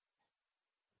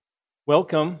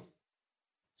Welcome.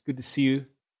 It's good to see you.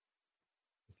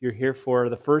 If you're here for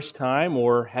the first time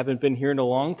or haven't been here in a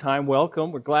long time,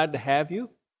 welcome. We're glad to have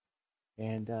you.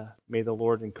 And may the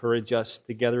Lord encourage us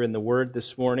together in the Word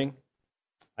this morning.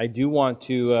 I do want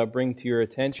to bring to your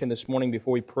attention this morning,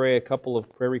 before we pray, a couple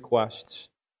of prayer requests.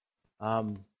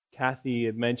 Kathy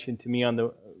had mentioned to me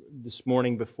this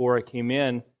morning before I came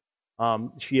in,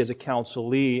 she is a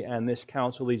counselee, and this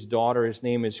counselee's daughter, his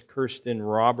name is Kirsten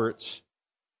Roberts.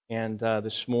 And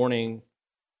this morning,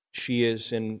 she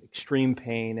is in extreme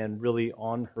pain and really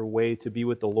on her way to be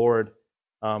with the Lord.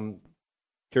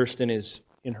 Kirsten is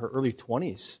in her early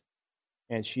 20s,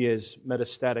 and she has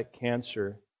metastatic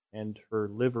cancer, and her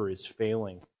liver is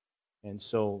failing. And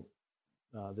so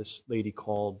this lady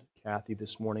called Kathy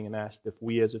this morning and asked if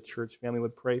we as a church family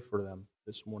would pray for them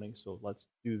this morning. So let's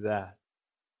do that.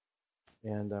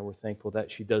 And we're thankful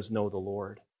that she does know the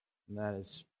Lord. And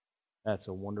that's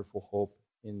a wonderful hope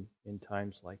in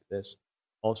times like this.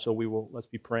 Also, let's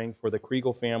be praying for the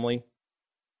Kriegel family,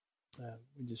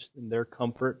 just in their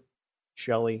comfort.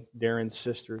 Shelley, Darren's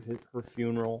sister, her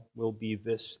funeral will be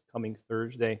this coming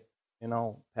Thursday, and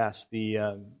I'll pass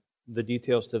the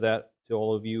details to that to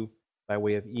all of you by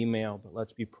way of email. But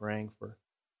let's be praying for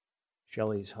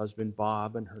Shelley's husband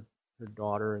Bob and her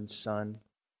daughter and son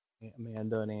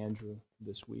Amanda and Andrew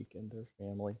this week, and their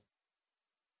family.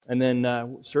 And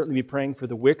then certainly be praying for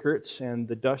the Wickerts and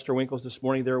the Duster-Winkles this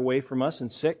morning. They're away from us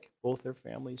and sick. Both their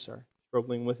families are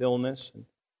struggling with illness. And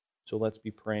so let's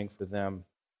be praying for them.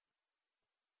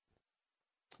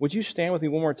 Would you stand with me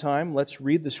one more time? Let's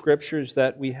read the scriptures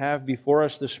that we have before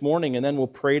us this morning, and then we'll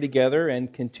pray together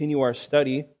and continue our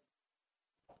study.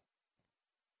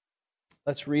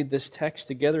 Let's read this text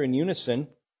together in unison.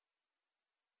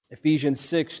 Ephesians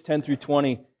 6:10 through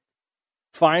 20.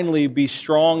 Finally, be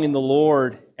strong in the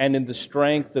Lord and in the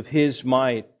strength of His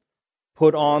might.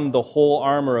 Put on the whole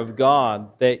armor of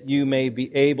God, that you may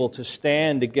be able to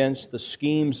stand against the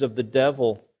schemes of the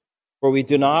devil. For we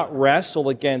do not wrestle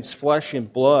against flesh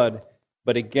and blood,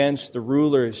 but against the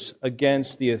rulers,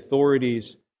 against the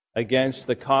authorities, against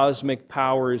the cosmic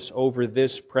powers over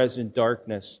this present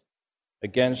darkness,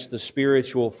 against the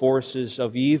spiritual forces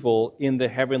of evil in the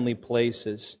heavenly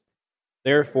places.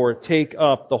 Therefore, take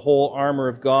up the whole armor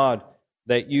of God,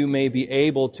 that you may be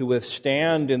able to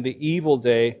withstand in the evil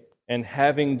day, and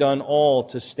having done all,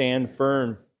 to stand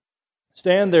firm.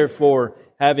 Stand therefore,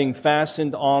 having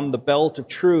fastened on the belt of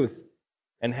truth,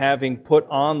 and having put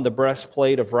on the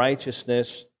breastplate of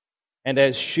righteousness, and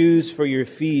as shoes for your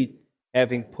feet,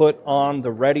 having put on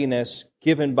the readiness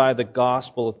given by the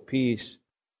gospel of peace.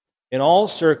 In all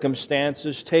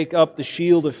circumstances, take up the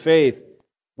shield of faith,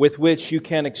 with which you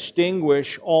can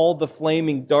extinguish all the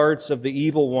flaming darts of the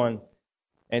evil one,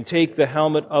 and take the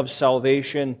helmet of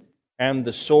salvation and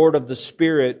the sword of the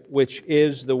Spirit, which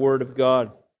is the Word of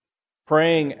God,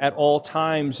 praying at all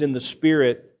times in the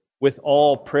Spirit with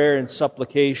all prayer and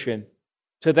supplication.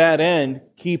 To that end,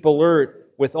 keep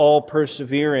alert with all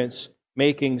perseverance,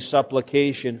 making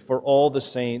supplication for all the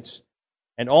saints,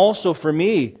 and also for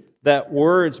me, that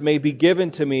words may be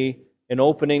given to me in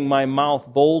opening my mouth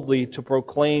boldly to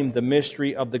proclaim the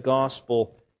mystery of the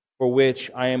gospel, for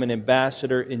which I am an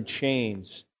ambassador in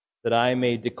chains, that I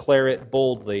may declare it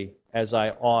boldly as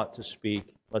I ought to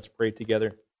speak. Let's pray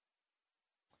together.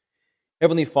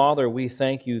 Heavenly Father, we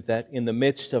thank you that in the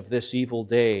midst of this evil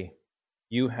day,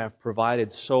 you have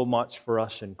provided so much for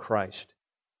us in Christ.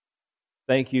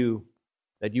 Thank you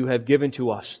that you have given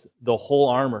to us the whole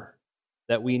armor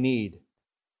that we need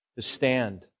to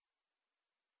stand.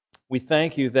 We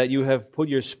thank you that you have put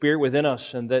your Spirit within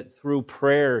us, and that through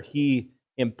prayer He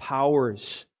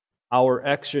empowers our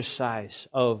exercise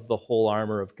of the whole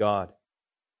armor of God.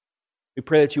 We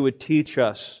pray that you would teach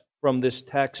us from this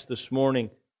text this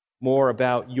morning more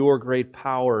about your great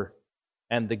power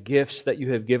and the gifts that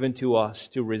you have given to us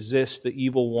to resist the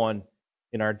evil one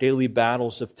in our daily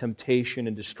battles of temptation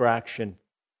and distraction.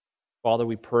 Father,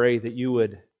 we pray that you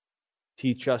would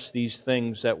teach us these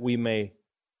things, that we may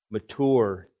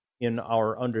mature in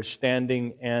our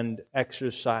understanding and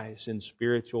exercise in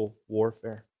spiritual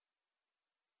warfare.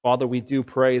 Father, we do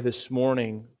pray this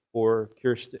morning for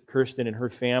Kirsten and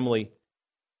her family.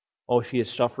 Oh, she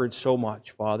has suffered so much,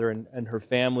 Father, and her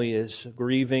family is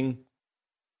grieving.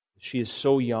 She is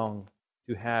so young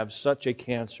to have such a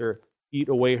cancer eat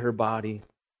away her body.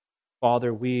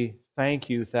 Father, we thank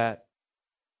you that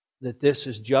this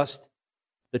is just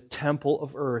the temple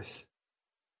of earth,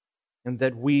 and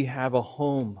that we have a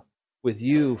home with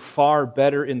you far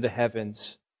better in the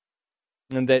heavens,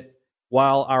 and that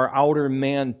while our outer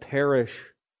man perish,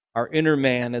 our inner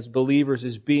man as believers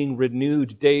is being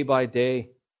renewed day by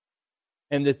day,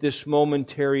 and that this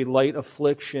momentary light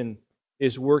affliction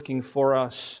is working for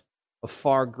us a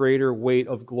far greater weight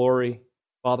of glory.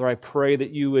 Father, I pray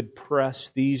that you would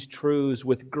press these truths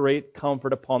with great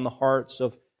comfort upon the hearts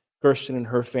of Kirsten and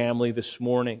her family this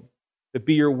morning. It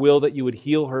be your will that you would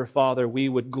heal her, Father. We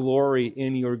would glory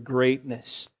in your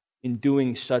greatness in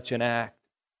doing such an act.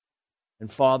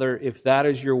 And Father, if that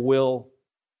is your will,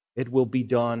 it will be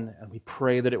done, and we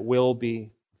pray that it will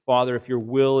be. Father, if your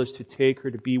will is to take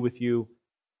her to be with you,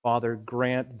 Father,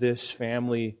 grant this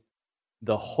family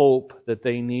the hope that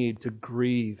they need to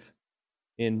grieve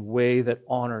in a way that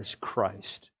honors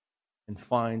Christ and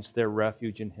finds their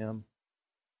refuge in Him.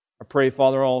 I pray,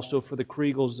 Father, also for the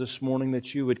Kriegels this morning,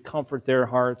 that you would comfort their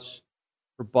hearts,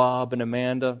 for Bob and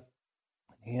Amanda,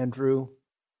 Andrew,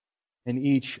 and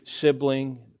each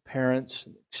sibling, parents,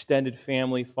 extended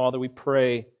family. Father, we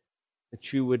pray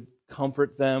that you would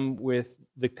comfort them with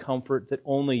the comfort that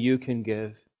only you can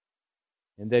give,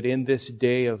 and that in this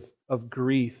day of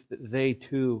grief, that they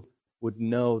too would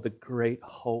know the great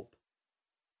hope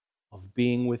of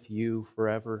being with you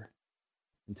forever,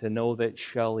 and to know that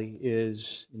Shelley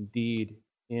is indeed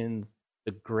in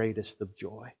the greatest of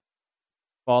joy.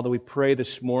 Father, we pray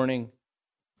this morning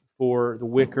for the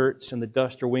Wickerts and the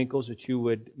Duster-Winkles, that you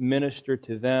would minister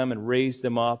to them and raise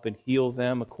them up and heal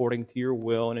them according to your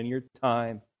will and in your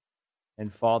time.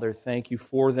 And Father, thank you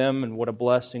for them, and what a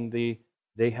blessing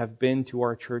they have been to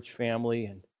our church family,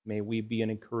 and may we be an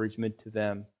encouragement to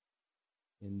them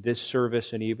in this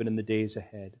service and even in the days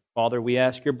ahead. Father, we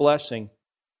ask your blessing,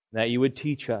 that you would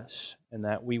teach us and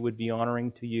that we would be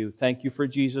honoring to you. Thank you for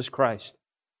Jesus Christ,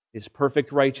 His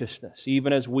perfect righteousness,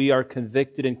 even as we are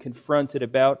convicted and confronted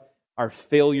about our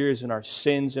failures and our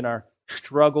sins and our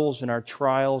struggles and our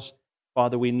trials.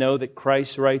 Father, we know that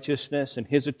Christ's righteousness and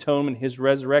His atonement, His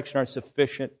resurrection are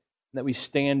sufficient, and that we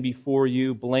stand before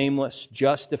you blameless,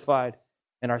 justified,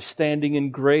 and are standing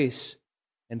in grace.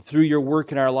 And through your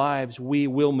work in our lives, we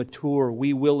will mature,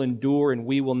 we will endure, and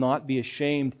we will not be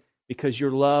ashamed, because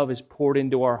your love is poured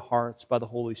into our hearts by the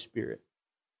Holy Spirit.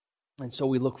 And so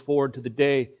we look forward to the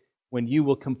day when you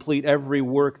will complete every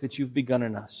work that you've begun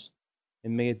in us.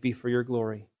 And may it be for your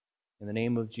glory. In the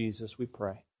name of Jesus we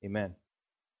pray. Amen.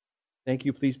 Thank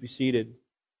you. Please be seated.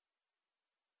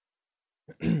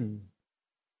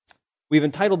 We've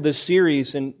entitled this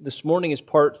series, and this morning is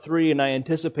part 3, and I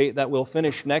anticipate that we'll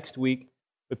finish next week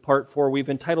with part 4. We've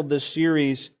entitled this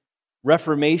series,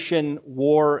 Reformation,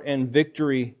 War, and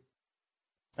Victory.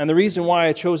 And the reason why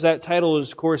I chose that title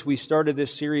is, of course, we started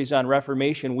this series on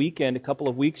Reformation weekend a couple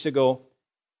of weeks ago.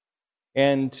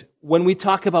 And when we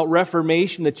talk about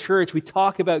Reformation, the church, we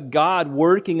talk about God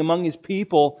working among His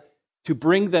people to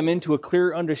bring them into a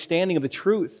clear understanding of the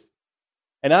truth.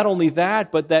 And not only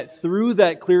that, but that through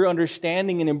that clear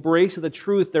understanding and embrace of the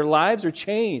truth, their lives are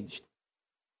changed.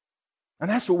 And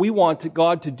that's what we want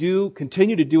God to do,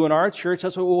 continue to do in our church.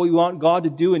 That's what we want God to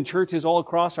do in churches all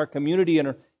across our community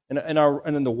and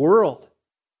in the world.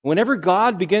 Whenever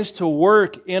God begins to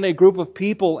work in a group of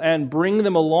people and bring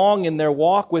them along in their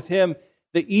walk with Him,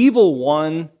 the evil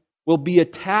one will be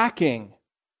attacking.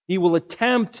 He will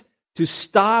attempt to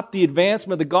stop the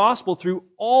advancement of the gospel through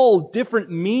all different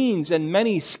means and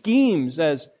many schemes.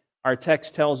 As our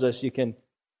text tells us, you can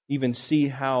even see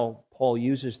how Paul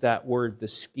uses that word, the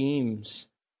schemes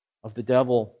of the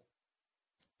devil.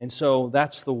 And so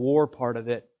that's the war part of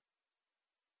it.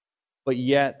 But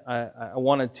yet, I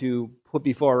wanted to put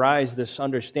before our eyes this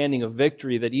understanding of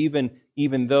victory, that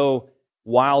even though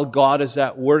while God is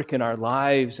at work in our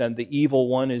lives and the evil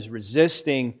one is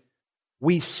resisting,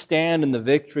 we stand in the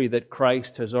victory that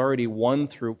Christ has already won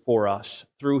for us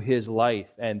through His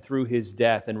life and through His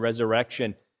death and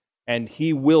resurrection. And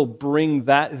He will bring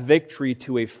that victory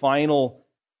to a final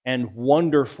and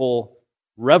wonderful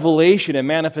revelation and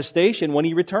manifestation when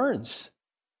He returns.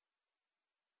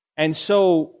 And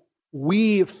so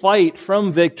we fight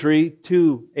from victory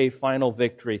to a final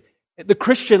victory. The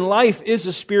Christian life is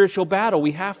a spiritual battle.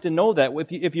 We have to know that.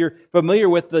 If you're familiar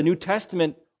with the New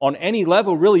Testament on any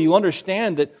level, really, you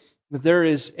understand that there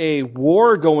is a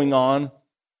war going on.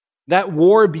 That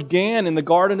war began in the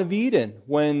Garden of Eden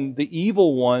when the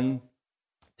evil one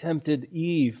tempted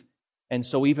Eve. And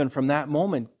so even from that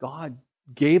moment, God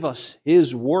gave us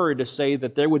His word to say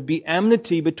that there would be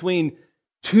enmity between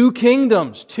two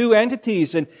kingdoms, two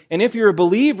entities. And if you're a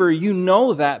believer, you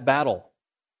know that battle.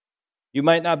 You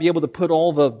might not be able to put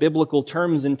all the biblical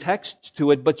terms and texts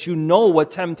to it, but you know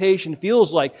what temptation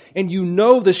feels like. And you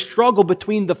know the struggle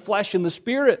between the flesh and the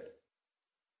spirit.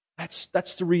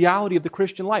 That's the reality of the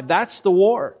Christian life. That's the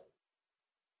war.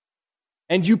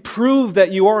 And you prove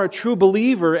that you are a true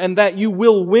believer and that you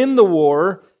will win the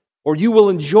war Or you will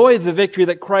enjoy the victory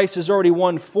that Christ has already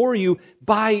won for you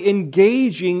by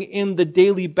engaging in the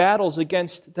daily battles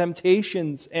against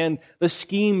temptations and the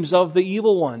schemes of the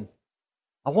evil one.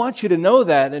 I want you to know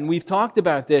that, and we've talked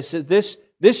about this, that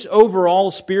this overall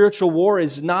spiritual war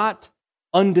is not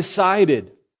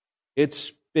undecided.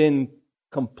 It's been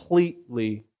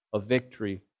completely a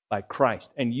victory by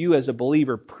Christ. And you as a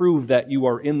believer prove that you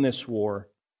are in this war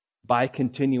by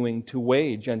continuing to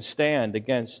wage and stand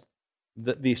against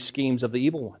the schemes of the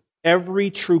evil one. Every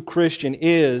true Christian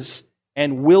is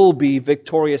and will be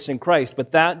victorious in Christ,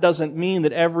 but that doesn't mean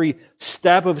that every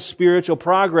step of spiritual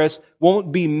progress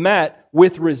won't be met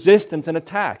with resistance and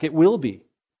attack. It will be.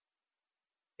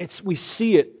 We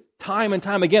see it time and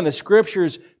time again. The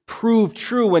Scriptures prove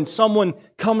true when someone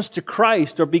comes to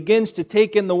Christ or begins to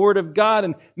take in the Word of God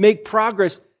and make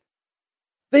progress.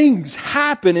 Things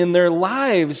happen in their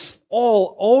lives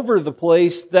all over the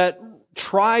place that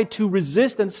try to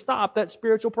resist and stop that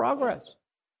spiritual progress.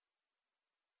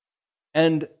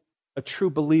 And a true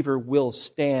believer will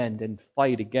stand and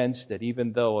fight against it,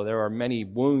 even though there are many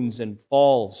wounds and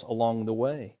falls along the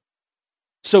way.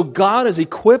 So God has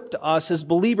equipped us as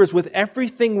believers with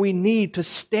everything we need to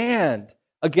stand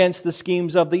against the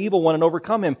schemes of the evil one and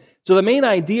overcome him. So the main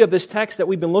idea of this text that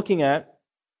we've been looking at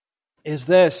is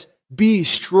this: be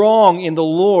strong in the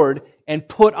Lord and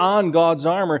put on God's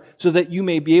armor so that you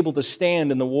may be able to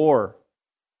stand in the war.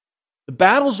 The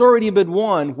battle's already been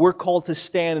won. We're called to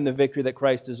stand in the victory that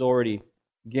Christ has already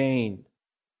gained.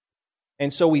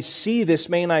 And so we see this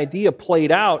main idea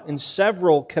played out in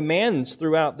several commands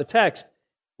throughout the text.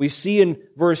 We see in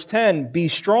verse 10, be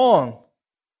strong.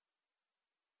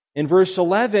 In verse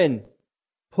 11,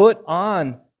 put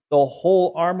on the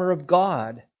whole armor of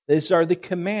God. These are the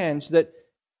commands that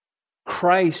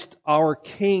Christ, our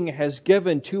King, has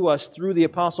given to us through the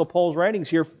Apostle Paul's writings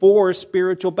here for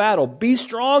spiritual battle. Be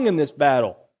strong in this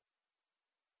battle.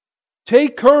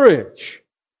 Take courage.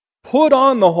 Put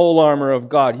on the whole armor of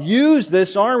God. Use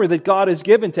this armor that God has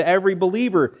given to every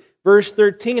believer. Verse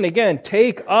 13, again,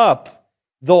 take up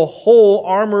the whole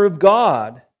armor of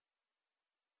God.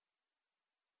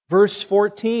 Verse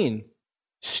 14,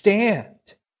 stand.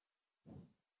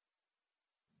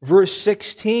 Verse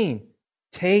 16,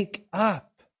 take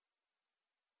up.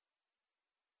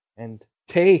 And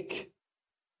take.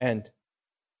 And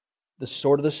the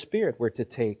sword of the Spirit we're to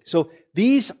take. So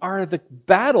these are the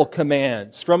battle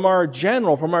commands from our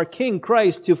general, from our King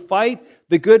Christ, to fight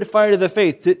the good fight of the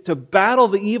faith, to battle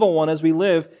the evil one as we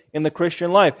live in the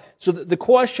Christian life. So the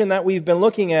question that we've been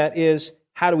looking at is,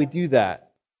 how do we do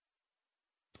that?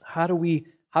 How do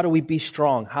we be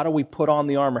strong? How do we put on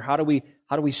the armor? How do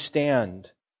we stand?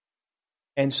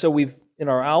 And so in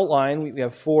our outline, we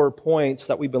have 4 points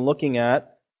that we've been looking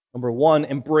at. Number 1,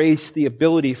 embrace the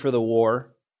ability for the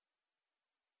war.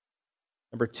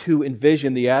 Number 2,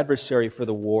 envision the adversary for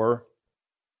the war.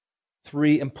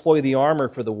 3, employ the armor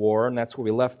for the war, and that's where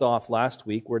we left off last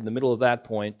week. We're in the middle of that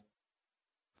point.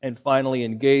 And finally,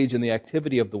 engage in the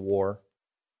activity of the war.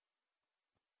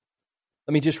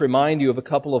 Let me just remind you of a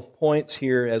couple of points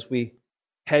here as we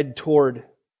head toward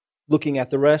looking at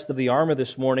the rest of the armor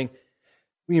this morning.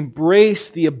 We embrace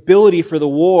the ability for the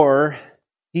war.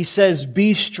 He says,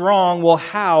 be strong. Well,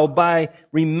 how? By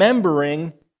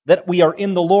remembering that we are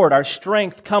in the Lord. Our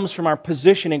strength comes from our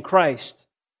position in Christ.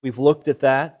 We've looked at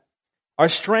that. Our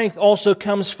strength also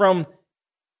comes from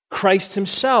Christ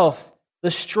Himself, the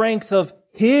strength of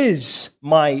His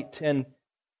might. And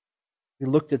we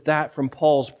looked at that from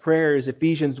Paul's prayers.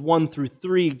 Ephesians 1 through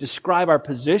 3 describe our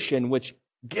position, which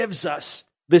gives us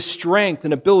this strength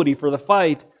and ability for the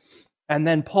fight. And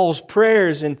then Paul's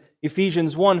prayers in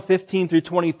Ephesians 1, 15 through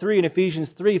 23 and Ephesians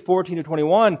 3, 14 to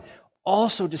 21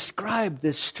 also describe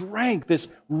this strength, this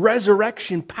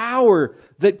resurrection power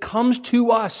that comes to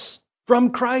us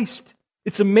from Christ.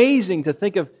 It's amazing to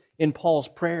think of in Paul's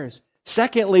prayers.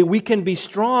 Secondly, we can be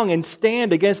strong and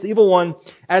stand against the evil one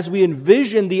as we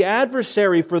envision the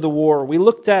adversary for the war. We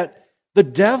looked at the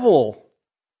devil.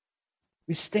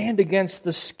 We stand against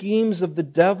the schemes of the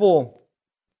devil.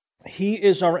 He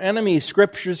is our enemy.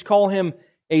 Scriptures call him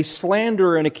a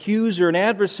slanderer, an accuser, an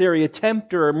adversary, a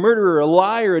tempter, a murderer, a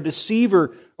liar, a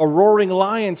deceiver, a roaring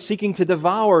lion seeking to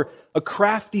devour, a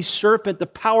crafty serpent, the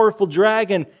powerful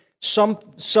dragon,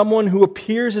 someone who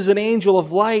appears as an angel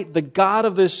of light, the God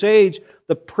of this age,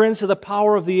 the prince of the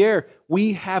power of the air.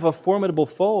 We have a formidable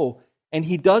foe, and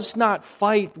he does not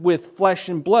fight with flesh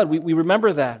and blood. We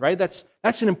remember that, right? That's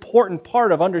an important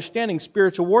part of understanding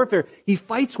spiritual warfare. He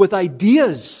fights with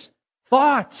ideas,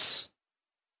 thoughts,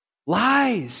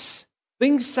 lies,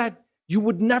 things that you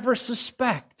would never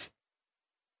suspect.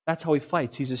 That's how he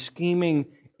fights. He's a scheming,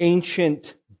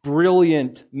 ancient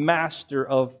brilliant master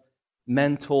of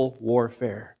mental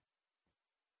warfare.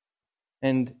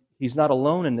 And he's not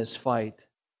alone in this fight.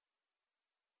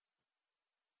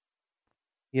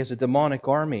 He has a demonic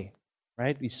army,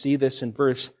 right? We see this in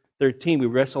verse 13. We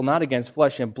wrestle not against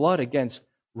flesh and blood, against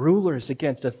rulers,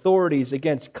 against authorities,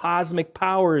 against cosmic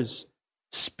powers,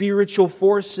 spiritual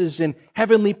forces in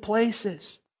heavenly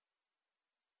places.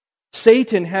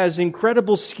 Satan has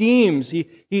incredible schemes.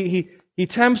 He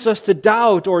tempts us to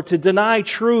doubt or to deny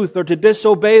truth or to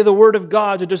disobey the Word of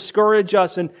God, to discourage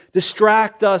us and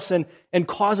distract us and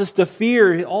cause us to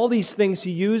fear. All these things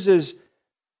he uses.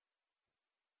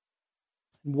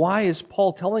 Why is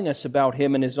Paul telling us about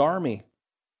him and his army?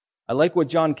 I like what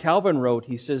John Calvin wrote.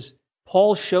 He says,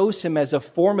 Paul shows him as a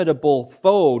formidable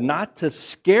foe, not to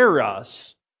scare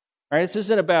us. Right? This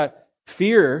isn't about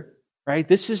fear. Right?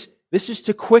 This is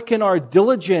to quicken our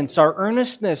diligence, our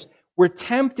earnestness. We're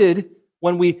tempted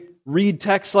when we read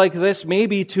texts like this,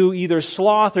 maybe to either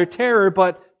sloth or terror,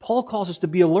 but Paul calls us to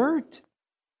be alert.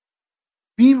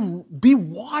 Be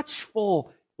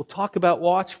watchful. We'll talk about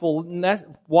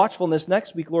watchfulness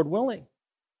next week, Lord willing.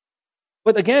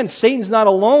 But again, Satan's not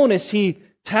alone as he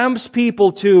tempts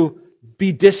people to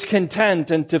be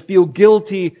discontent and to feel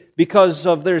guilty because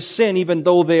of their sin, even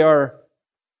though they are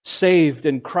saved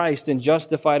in Christ and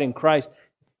justified in Christ.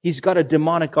 He's got a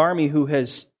demonic army who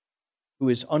is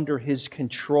under his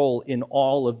control in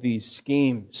all of these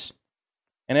schemes.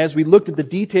 And as we looked at the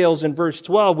details in verse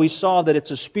 12, we saw that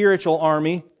it's a spiritual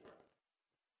army.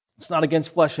 It's not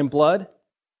against flesh and blood.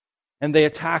 And they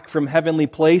attack from heavenly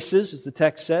places, as the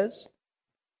text says.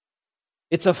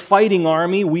 It's a fighting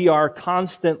army. We are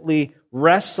constantly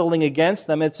wrestling against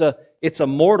them. It's a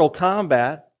mortal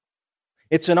combat.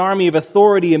 It's an army of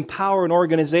authority and power and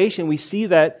organization. We see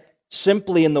that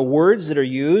simply in the words that are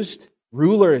used.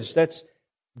 Rulers, that's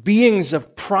beings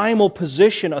of primal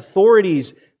position,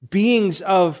 authorities, beings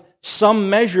of some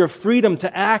measure of freedom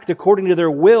to act according to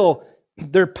their will.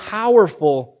 They're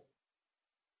powerful.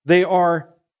 They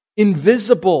are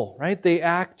invisible, right? They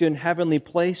act in heavenly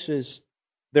places.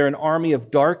 They're an army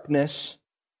of darkness.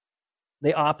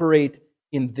 They operate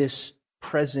in this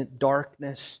present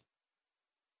darkness.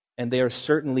 And they are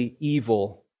certainly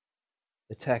evil.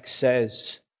 The text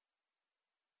says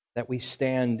that we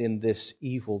stand in this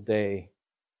evil day,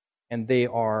 and they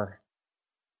are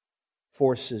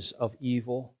forces of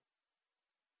evil.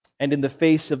 And in the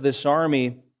face of this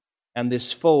army and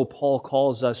this foe, Paul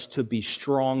calls us to be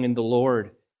strong in the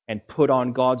Lord and put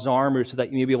on God's armor so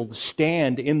that you may be able to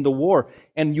stand in the war.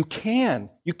 And you can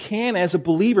as a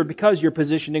believer because you're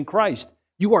positioned in Christ.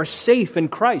 You are safe in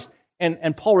Christ.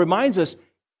 And Paul reminds us,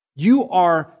 you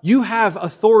have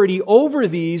authority over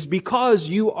these because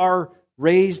you are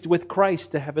raised with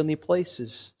Christ to heavenly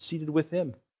places, seated with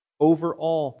Him over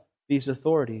all these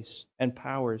authorities and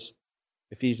powers.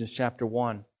 Ephesians chapter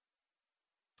 1.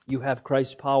 You have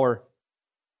Christ's power,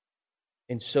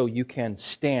 and so you can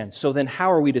stand. So then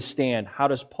how are we to stand? How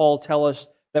does Paul tell us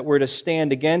that we're to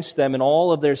stand against them and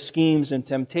all of their schemes and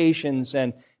temptations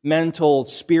and mental,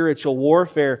 spiritual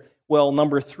warfare? Well,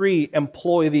 number 3,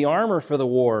 employ the armor for the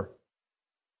war.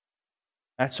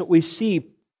 That's what we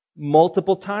see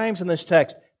multiple times in this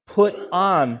text. Put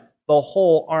on the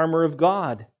whole armor of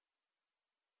God.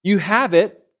 You have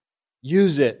it,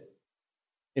 use it.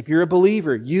 If you're a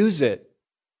believer, use it.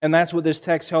 And that's what this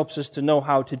text helps us to know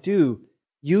how to do.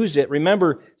 Use it.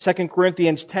 Remember 2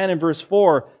 Corinthians 10 and verse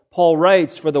 4, Paul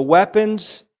writes, "For the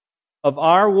weapons of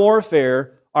our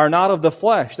warfare are not of the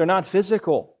flesh." They're not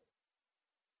physical.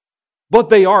 But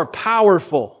they are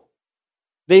powerful.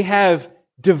 They have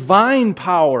divine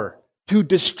power to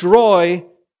destroy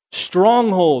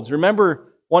strongholds.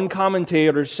 Remember, one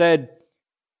commentator said,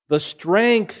 "The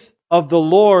strength of the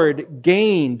Lord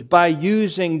gained by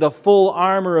using the full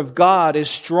armor of God is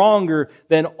stronger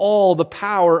than all the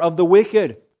power of the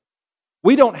wicked."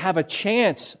 We don't have a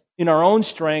chance in our own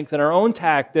strength and our own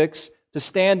tactics to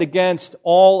stand against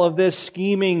all of this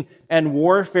scheming and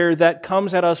warfare that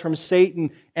comes at us from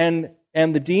Satan and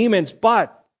the demons.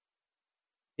 But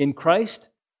in Christ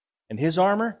and His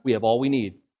armor, we have all we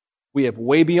need. We have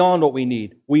way beyond what we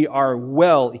need. We are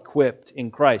well equipped in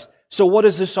Christ. So what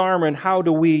is this armor and how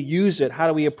do we use it? How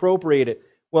do we appropriate it?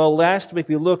 Well, last week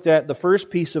we looked at the first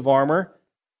piece of armor.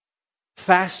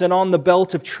 Fasten on the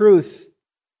belt of truth.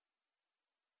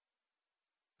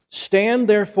 Stand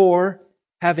therefore,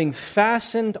 having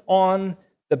fastened on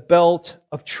the belt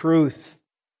of truth.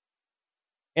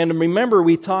 And remember,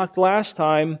 we talked last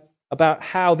time about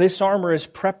how this armor is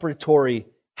preparatory.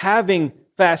 Having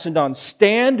fastened on.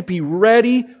 Stand, be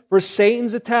ready for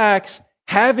Satan's attacks.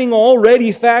 Having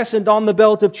already fastened on the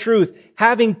belt of truth,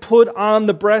 having put on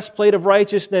the breastplate of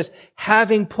righteousness,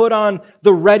 having put on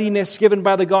the readiness given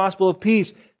by the gospel of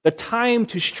peace, the time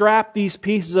to strap these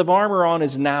pieces of armor on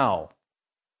is now,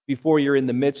 before you're in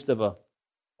the midst of a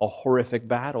horrific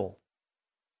battle.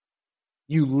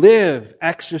 You live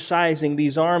exercising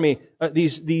these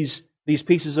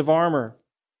pieces of armor.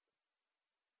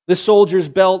 The soldier's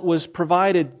belt was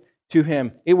provided to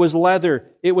him. It was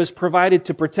leather. It was provided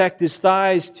to protect his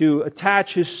thighs, to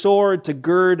attach his sword, to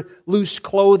gird loose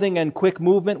clothing and quick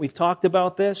movement. We've talked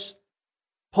about this.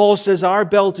 Paul says our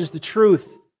belt is the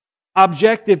truth.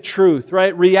 Objective truth,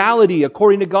 right? Reality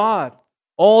according to God.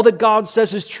 All that God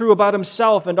says is true about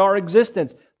Himself and our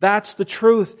existence. That's the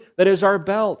truth that is our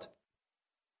belt.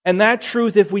 And that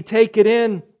truth, if we take it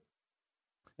in,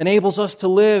 enables us to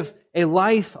live a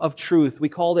life of truth. We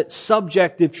call it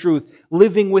subjective truth,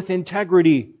 living with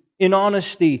integrity, in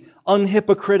honesty,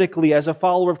 unhypocritically as a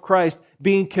follower of Christ,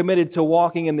 being committed to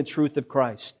walking in the truth of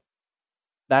Christ.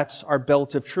 That's our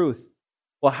belt of truth.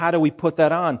 Well, how do we put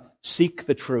that on? Seek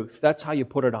the truth. That's how you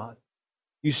put it on.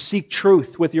 You seek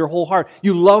truth with your whole heart.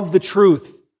 You love the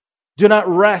truth. Do not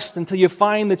rest until you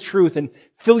find the truth and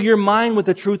fill your mind with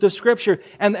the truth of Scripture.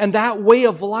 And that way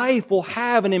of life will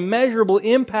have an immeasurable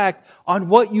impact on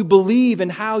what you believe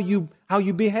and how you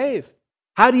behave.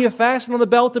 How do you fasten on the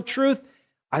belt of truth?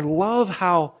 I love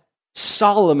how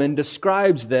Solomon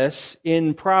describes this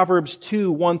in Proverbs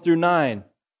 2, 1 through 9.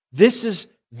 This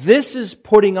is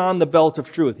putting on the belt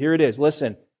of truth. Here it is.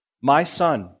 Listen, my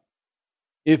son,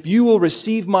 if you will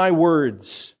receive my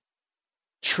words,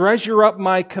 treasure up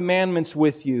my commandments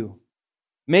with you,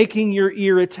 making your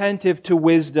ear attentive to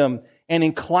wisdom and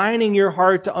inclining your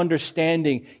heart to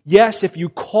understanding. Yes, if you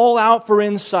call out for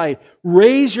insight,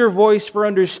 raise your voice for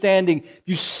understanding,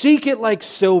 you seek it like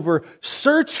silver,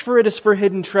 search for it as for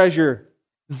hidden treasure,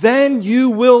 then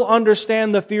you will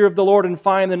understand the fear of the Lord and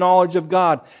find the knowledge of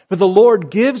God. For the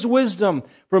Lord gives wisdom.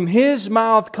 From His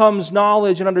mouth comes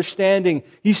knowledge and understanding.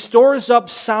 He stores up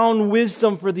sound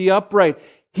wisdom for the upright.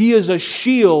 He is a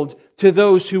shield to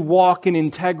those who walk in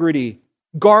integrity,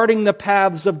 guarding the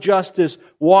paths of justice,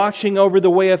 watching over the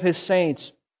way of His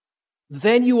saints.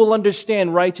 Then you will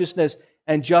understand righteousness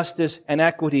and justice and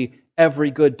equity,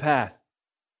 every good path.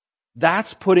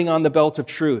 That's putting on the belt of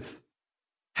truth.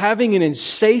 Having an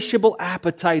insatiable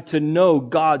appetite to know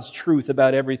God's truth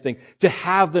about everything, to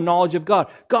have the knowledge of God.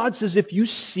 God says if you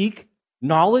seek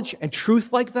knowledge and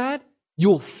truth like that,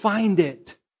 you'll find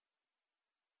it.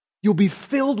 You'll be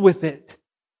filled with it.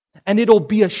 And it'll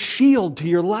be a shield to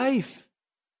your life.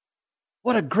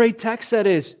 What a great text that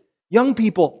is. Young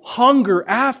people, hunger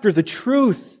after the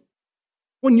truth.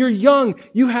 When you're young,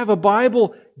 you have a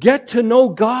Bible. Get to know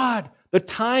God. The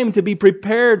time to be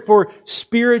prepared for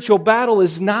spiritual battle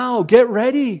is now. Get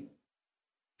ready.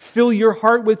 Fill your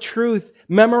heart with truth.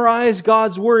 Memorize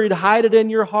God's Word. Hide it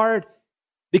in your heart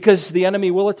because the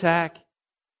enemy will attack.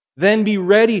 Then be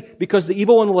ready because the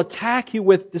evil one will attack you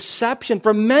with deception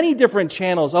from many different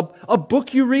channels. A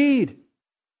book you read,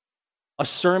 a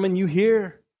sermon you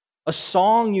hear, a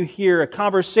song you hear, a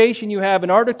conversation you have,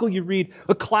 an article you read,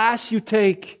 a class you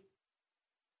take.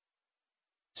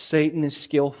 Satan is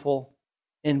skillful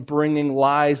in bringing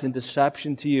lies and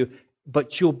deception to you,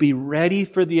 but you'll be ready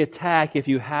for the attack if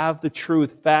you have the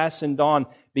truth fastened on,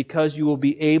 because you will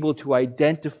be able to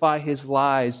identify his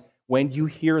lies when you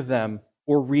hear them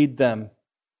or read them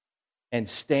and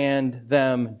stand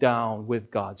them down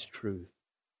with God's truth.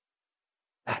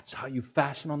 That's how you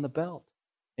fasten on the belt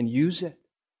and use it.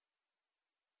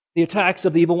 The attacks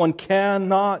of the evil one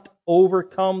cannot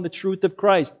overcome the truth of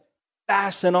Christ.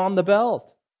 Fasten on the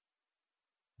belt.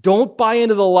 Don't buy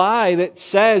into the lie that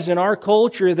says in our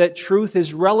culture that truth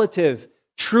is relative.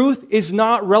 Truth is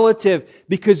not relative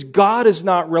because God is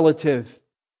not relative.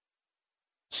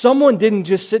 Someone didn't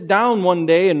just sit down one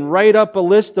day and write up a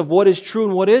list of what is true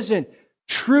and what isn't.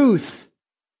 Truth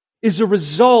is a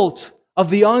result of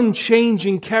the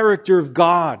unchanging character of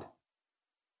God.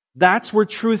 That's where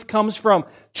truth comes from.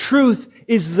 Truth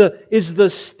is the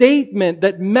statement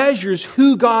that measures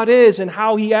who God is and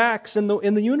how He acts in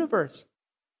the universe.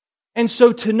 And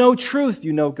so to know truth,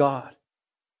 you know God.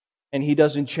 And He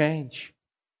doesn't change.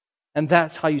 And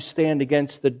that's how you stand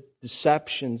against the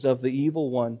deceptions of the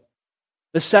evil one.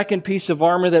 The second piece of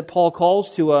armor that Paul calls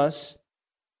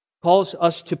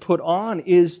us to put on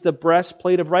is the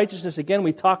breastplate of righteousness. Again,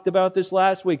 we talked about this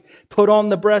last week. Put on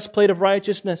the breastplate of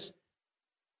righteousness.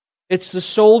 It's the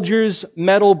soldier's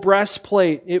metal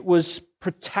breastplate. It was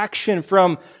protection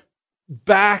from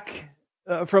back,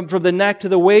 from the neck to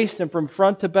the waist and from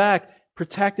front to back,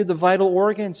 protected the vital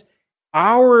organs.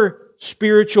 Our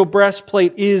spiritual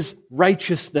breastplate is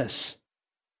righteousness.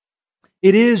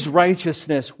 It is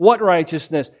righteousness. What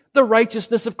righteousness? The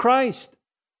righteousness of Christ.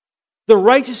 The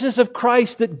righteousness of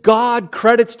Christ that God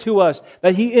credits to us,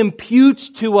 that He imputes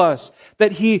to us,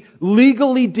 that He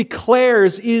legally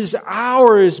declares is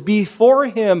ours before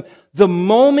Him the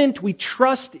moment we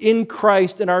trust in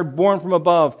Christ and are born from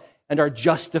above and are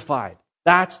justified.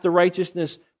 That's the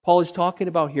righteousness Paul is talking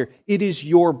about here. It is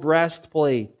your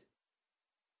breastplate.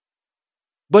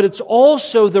 But it's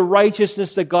also the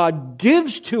righteousness that God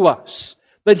gives to us,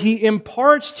 that He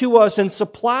imparts to us and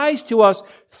supplies to us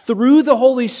through the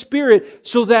Holy Spirit,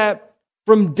 so that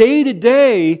from day to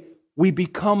day we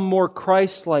become more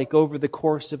Christ-like over the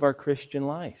course of our Christian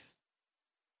life.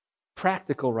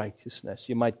 Practical righteousness,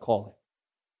 you might call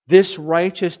it. This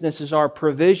righteousness is our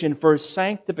provision for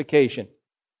sanctification.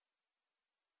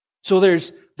 So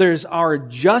there's our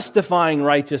justifying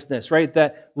righteousness, right?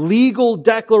 That legal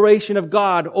declaration of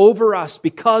God over us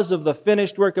because of the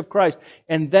finished work of Christ.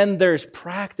 And then there's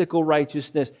practical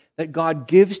righteousness that God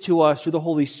gives to us through the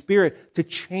Holy Spirit to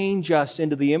change us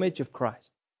into the image of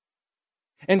Christ.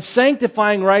 And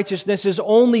sanctifying righteousness is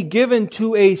only given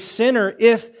to a sinner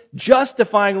if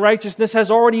justifying righteousness has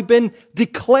already been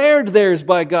declared theirs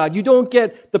by God. You don't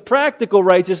get the practical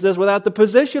righteousness without the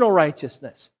positional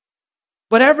righteousness.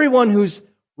 But everyone who's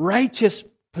righteous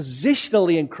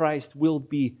positionally in Christ will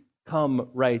become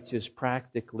righteous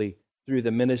practically through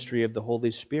the ministry of the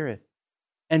Holy Spirit.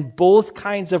 And both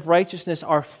kinds of righteousness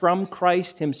are from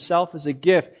Christ Himself as a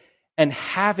gift. And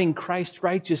having Christ's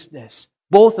righteousness,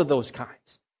 both of those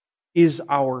kinds, is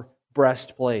our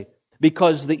breastplate.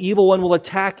 Because the evil one will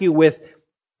attack you with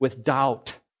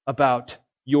doubt about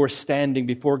your standing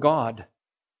before God.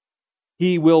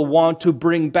 He will want to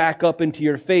bring back up into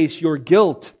your face your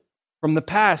guilt from the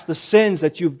past, the sins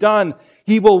that you've done.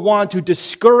 He will want to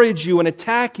discourage you and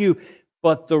attack you,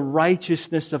 but the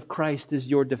righteousness of Christ is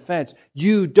your defense.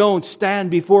 You don't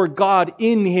stand before God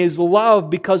in His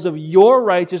love because of your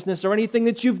righteousness or anything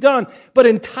that you've done, but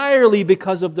entirely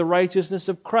because of the righteousness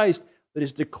of Christ that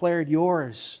is declared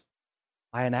yours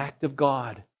by an act of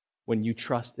God when you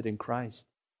trusted in Christ.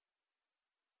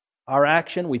 Our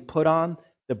action, we put on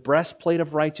the breastplate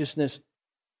of righteousness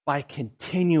by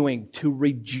continuing to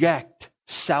reject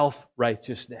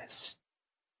self-righteousness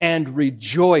and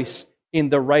rejoice in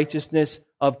the righteousness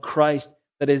of Christ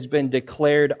that has been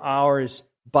declared ours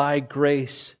by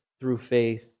grace through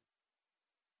faith.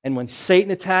 And when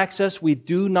Satan attacks us, we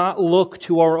do not look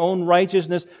to our own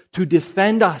righteousness to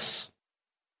defend us,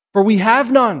 for we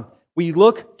have none. We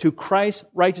look to Christ's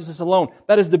righteousness alone.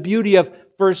 That is the beauty of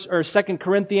 2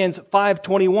 Corinthians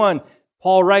 5:21.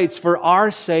 Paul writes, "For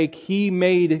our sake He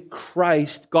made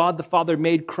Christ, God the Father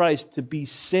made Christ to be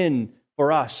sin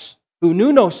for us, who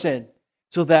knew no sin,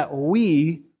 so that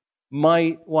we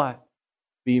might," what?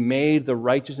 "Be made the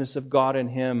righteousness of God in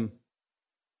Him."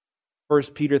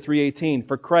 1 Peter 3:18,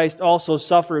 "For Christ also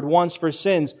suffered once for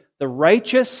sins, the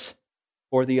righteous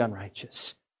for the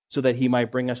unrighteous, so that He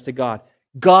might bring us to God."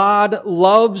 God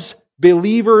loves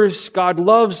believers. God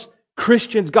loves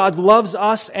Christians. God loves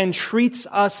us and treats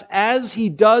us as He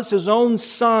does His own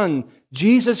Son,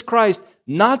 Jesus Christ,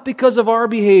 not because of our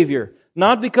behavior,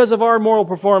 not because of our moral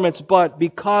performance, but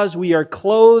because we are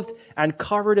clothed and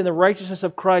covered in the righteousness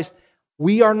of Christ.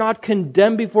 We are not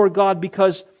condemned before God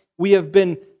because we have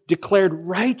been declared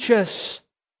righteous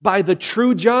by the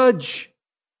true judge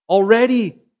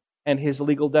already, and His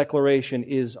legal declaration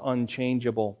is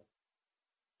unchangeable.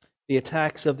 The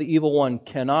attacks of the evil one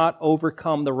cannot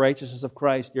overcome the righteousness of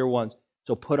Christ, dear ones.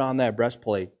 So put on that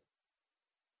breastplate.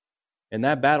 And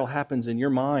that battle happens in your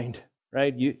mind,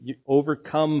 right? You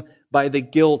overcome by the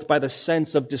guilt, by the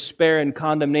sense of despair and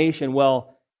condemnation.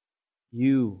 Well,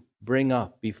 you bring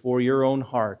up before your own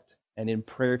heart and in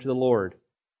prayer to the Lord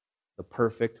the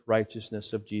perfect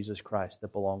righteousness of Jesus Christ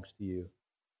that belongs to you.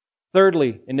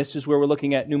 Thirdly, and this is where we're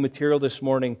looking at new material this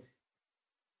morning,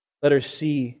 letter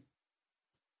C.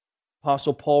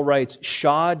 Apostle Paul writes,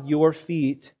 "Shod your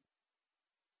feet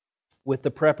with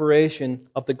the preparation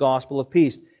of the gospel of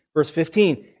peace." Verse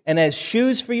 15, "And as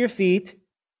shoes for your feet,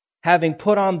 having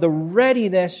put on the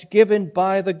readiness given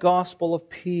by the gospel of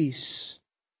peace."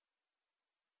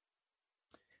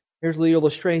 Here's the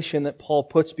illustration that Paul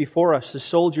puts before us. The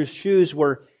soldier's shoes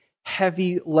were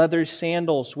heavy leather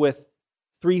sandals with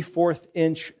 3/4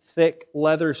 inch thick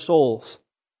leather soles.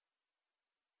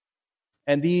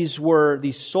 And these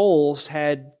soles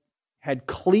had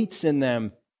cleats in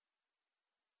them.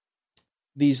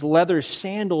 These leather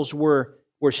sandals were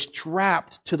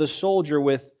strapped to the soldier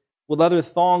with leather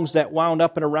thongs that wound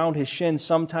up and around his shins.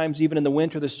 Sometimes even in the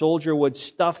winter, the soldier would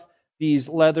stuff these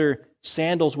leather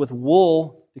sandals with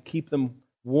wool to keep them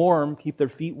warm, keep their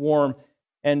feet warm.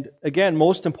 And again,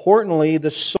 most importantly,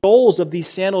 the soles of these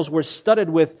sandals were studded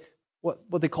with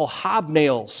what they call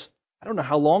hobnails. I don't know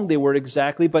how long they were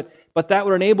exactly, but that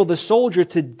would enable the soldier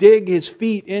to dig his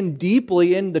feet in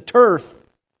deeply in the turf.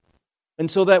 And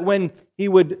so that when he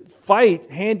would fight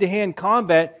hand-to-hand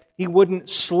combat, he wouldn't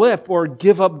slip or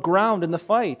give up ground in the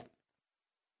fight.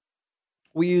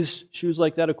 We use shoes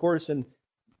like that, of course, in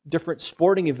different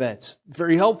sporting events.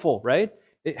 Very helpful, right?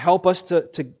 It helps us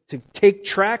to take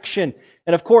traction.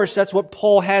 And of course, that's what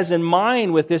Paul has in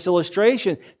mind with this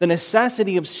illustration, the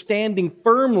necessity of standing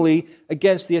firmly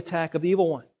against the attack of the evil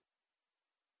one.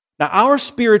 Now, our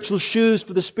spiritual shoes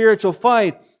for the spiritual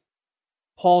fight,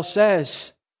 Paul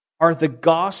says, are the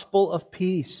gospel of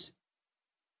peace.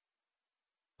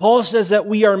 Paul says that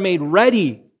we are made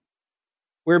ready.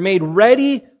 We're made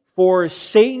ready for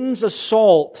Satan's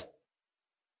assault.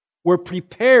 We're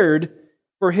prepared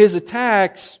for his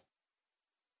attacks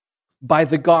by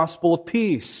the gospel of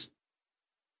peace.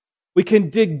 We can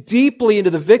dig deeply into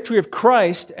the victory of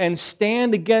Christ and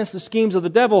stand against the schemes of the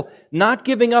devil, not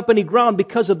giving up any ground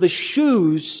because of the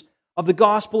shoes of the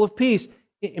gospel of peace.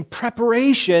 In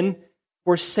preparation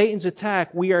for Satan's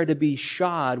attack, we are to be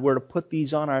shod. We're to put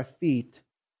these on our feet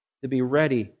to be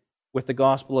ready with the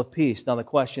gospel of peace. Now the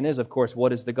question is, of course,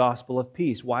 what is the gospel of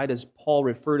peace? Why does Paul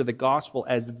refer to the gospel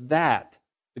as that?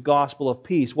 The gospel of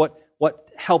peace. What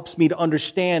helps me to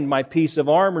understand my piece of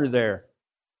armor there?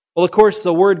 Well, of course,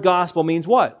 the word gospel means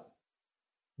what?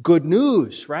 Good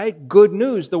news, right? Good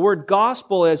news. The word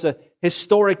gospel has a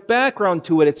historic background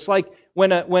to it. It's like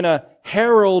when a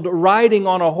herald riding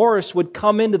on a horse would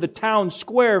come into the town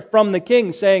square from the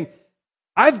king saying,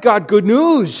 I've got good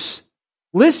news.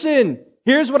 Listen,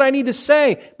 here's what I need to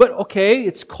say. But okay,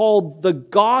 it's called the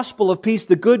gospel of peace,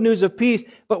 the good news of peace.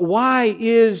 But why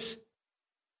is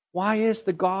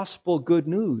the gospel good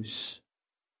news?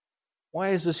 Why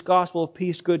is this gospel of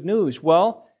peace good news?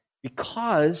 Well,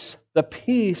 because the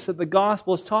peace that the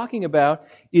gospel is talking about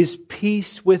is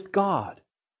peace with God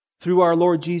through our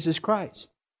Lord Jesus Christ.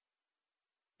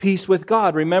 Peace with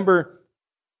God. Remember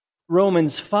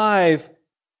Romans 5,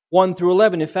 1 through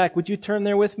 11. In fact, would you turn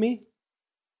there with me?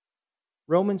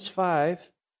 Romans 5.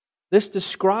 This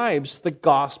describes the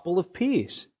gospel of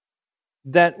peace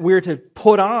that we're to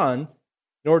put on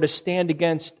in order to stand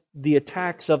against the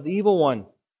attacks of the evil one.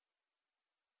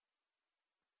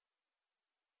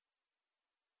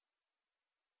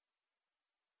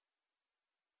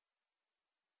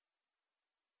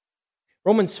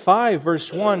 Romans 5,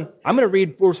 verse 1. I'm going to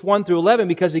read verse 1 through 11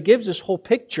 because it gives this whole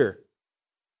picture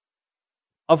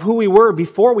of who we were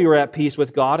before we were at peace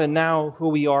with God and now who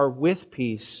we are with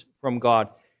peace from God.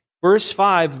 Verse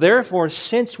 5, therefore,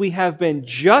 since we have been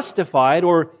justified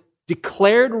or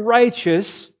declared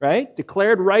righteous, right?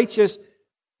 Declared righteous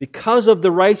because of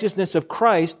the righteousness of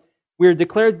Christ, we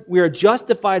are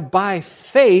justified by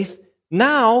faith.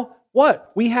 Now,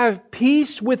 what? We have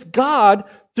peace with God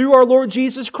through our Lord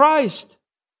Jesus Christ.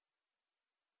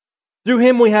 Through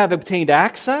Him we have obtained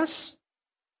access.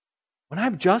 When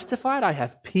I'm justified, I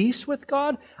have peace with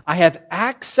God. I have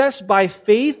access by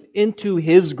faith into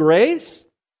His grace.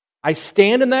 I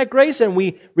stand in that grace and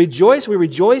we rejoice. We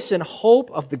rejoice in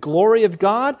hope of the glory of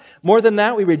God. More than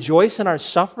that, we rejoice in our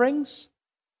sufferings,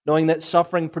 knowing that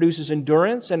suffering produces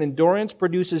endurance, and endurance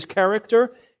produces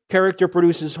character. Character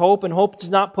produces hope, and hope does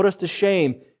not put us to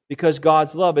shame because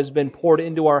God's love has been poured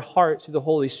into our hearts through the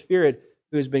Holy Spirit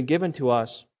who has been given to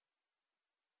us.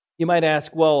 You might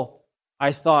ask, well,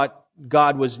 I thought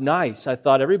God was nice. I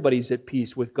thought everybody's at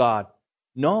peace with God.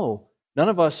 No, none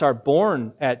of us are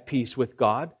born at peace with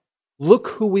God. Look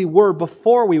who we were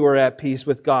before we were at peace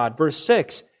with God. Verse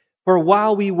 6, for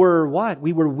while we were what?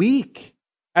 We were weak.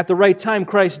 At the right time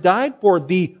Christ died for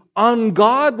the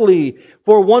ungodly.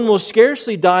 For one will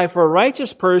scarcely die for a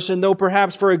righteous person, though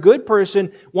perhaps for a good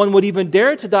person one would even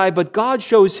dare to die. But God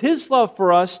shows His love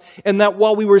for us, and that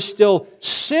while we were still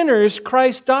sinners,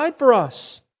 Christ died for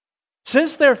us.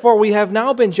 Since therefore we have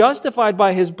now been justified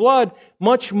by His blood,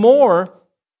 much more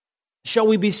shall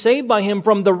we be saved by Him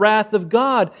from the wrath of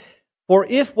God. For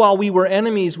if while we were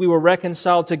enemies we were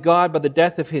reconciled to God by the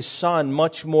death of His Son,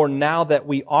 much more now that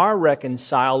we are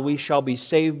reconciled we shall be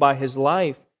saved by His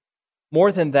life.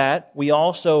 More than that, we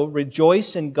also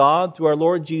rejoice in God through our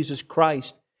Lord Jesus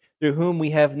Christ, through whom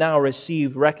we have now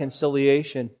received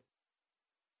reconciliation.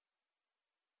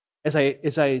 As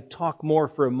I talk more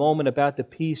for a moment about the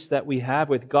peace that we have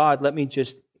with God, let me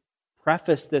just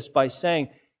preface this by saying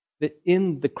that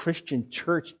in the Christian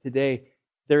church today,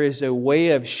 there is a way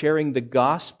of sharing the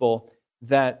gospel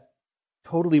that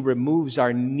totally removes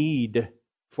our need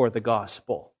for the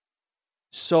gospel.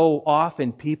 So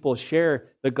often people share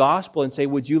the gospel and say,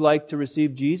 would you like to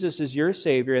receive Jesus as your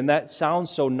Savior? And that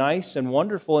sounds so nice and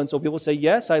wonderful. And so people say,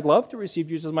 yes, I'd love to receive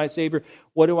Jesus as my Savior.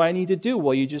 What do I need to do?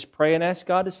 Well, you just pray and ask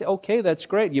God to say, okay, that's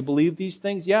great. You believe these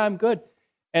things? Yeah, I'm good.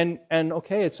 And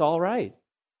okay, it's all right.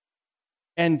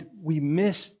 And we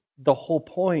miss the whole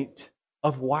point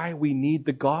of why we need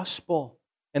the gospel.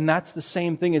 And that's the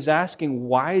same thing as asking,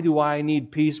 why do I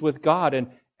need peace with God?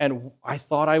 And I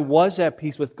thought I was at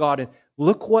peace with God. And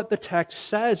look what the text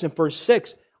says in verse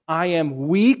 6. I am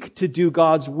weak to do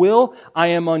God's will. I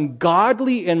am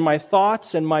ungodly in my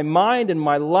thoughts and my mind and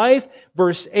my life.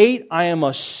 Verse 8, I am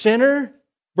a sinner.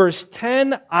 Verse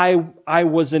 10, I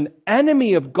was an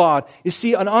enemy of God. You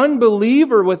see, an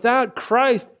unbeliever without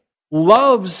Christ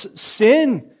loves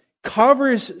sin,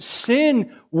 covers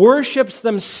sin, worships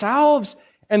themselves,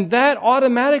 and that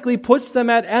automatically puts them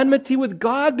at enmity with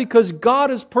God because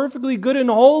God is perfectly good and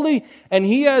holy, and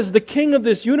He, as the King of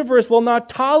this universe, will not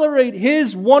tolerate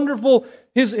His wonderful,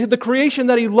 the creation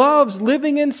that He loves,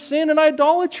 living in sin and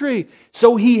idolatry.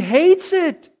 So He hates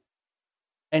it.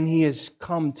 And He has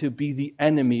come to be the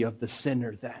enemy of the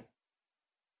sinner then.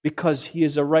 Because He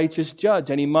is a righteous judge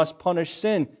and He must punish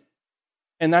sin.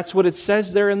 And that's what it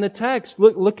says there in the text.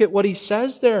 Look at what He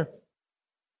says there.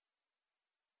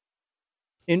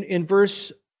 In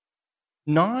verse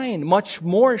 9, much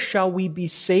more shall we be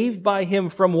saved by Him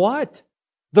from what?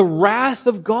 The wrath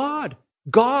of God.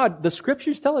 God, the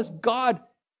Scriptures tell us, God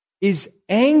is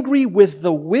angry with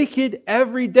the wicked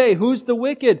every day. Who's the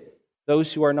wicked?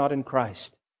 Those who are not in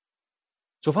Christ.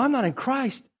 So if I'm not in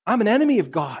Christ, I'm an enemy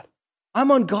of God.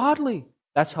 I'm ungodly.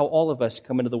 That's how all of us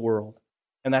come into the world.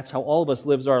 And that's how all of us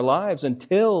lives our lives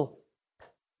until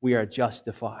we are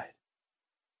justified.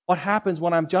 What happens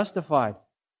when I'm justified?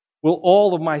 Will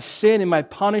all of my sin and my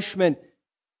punishment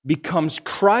becomes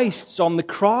Christ's on the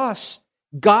cross?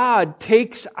 God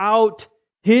takes out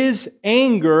His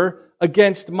anger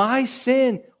against my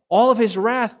sin, all of His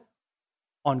wrath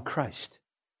on Christ,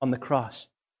 on the cross.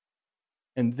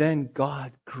 And then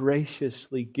God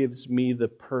graciously gives me the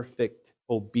perfect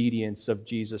obedience of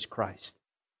Jesus Christ.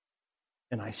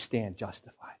 And I stand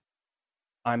justified.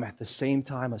 I'm at the same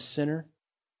time a sinner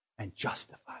and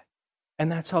justified.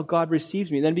 And that's how God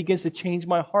receives me. Then He begins to change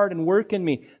my heart and work in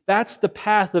me. That's the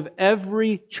path of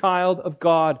every child of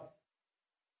God.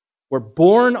 We're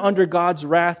born under God's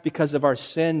wrath because of our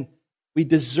sin. We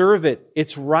deserve it.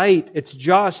 It's right. It's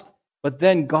just. But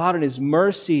then God in His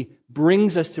mercy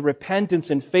brings us to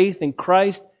repentance and faith in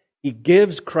Christ. He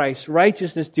gives Christ's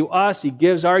righteousness to us. He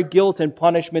gives our guilt and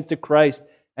punishment to Christ.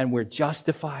 And we're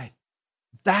justified.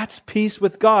 That's peace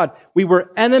with God. We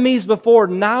were enemies before.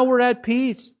 Now we're at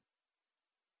peace.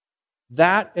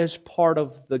 That is part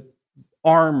of the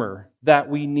armor that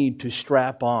we need to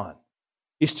strap on.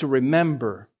 Is to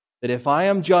remember that if I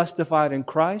am justified in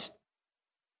Christ,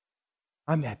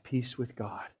 I'm at peace with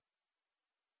God.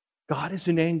 God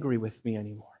isn't angry with me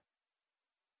anymore.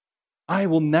 I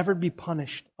will never be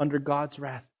punished under God's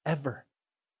wrath, ever,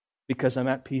 because I'm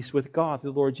at peace with God,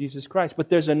 the Lord Jesus Christ. But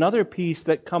there's another peace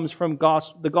that comes from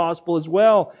the gospel as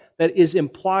well, that is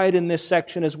implied in this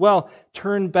section as well.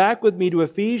 Turn back with me to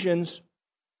Ephesians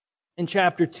in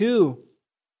chapter 2.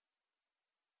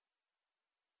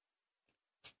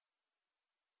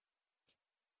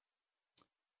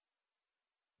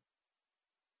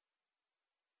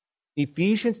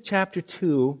 Ephesians chapter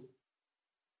 2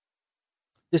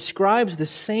 describes the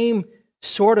same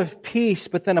sort of peace,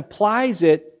 but then applies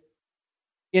it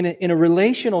in a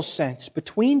relational sense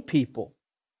between people.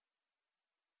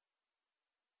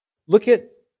 Look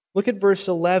at verse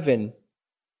 11.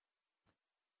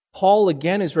 Paul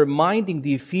again is reminding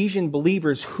the Ephesian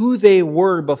believers who they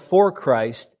were before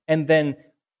Christ and then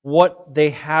what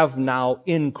they have now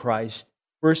in Christ.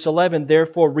 Verse 11,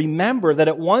 therefore, remember that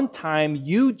at one time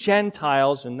you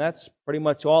Gentiles, and that's pretty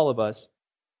much all of us,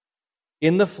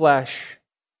 in the flesh,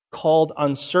 called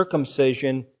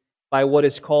uncircumcision by what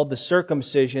is called the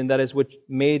circumcision, that is which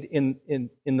made in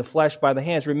the flesh by the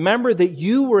hands. Remember that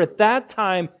you were at that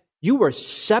time, you were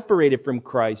separated from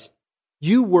Christ.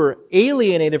 You were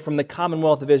alienated from the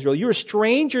commonwealth of Israel. You were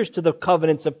strangers to the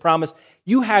covenants of promise.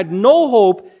 You had no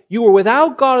hope. You were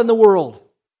without God in the world.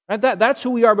 Right? That's who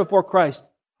we are before Christ.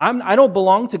 I don't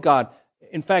belong to God.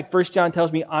 In fact, 1 John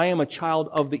tells me I am a child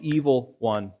of the evil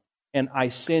one, and I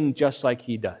sin just like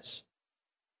he does.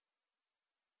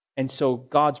 And so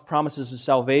God's promises of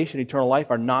salvation, eternal life,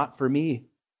 are not for me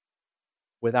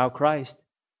without Christ.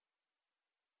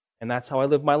 And that's how I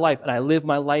live my life. And I live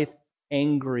my life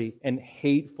angry and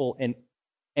hateful and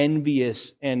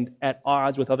envious and at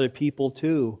odds with other people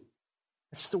too.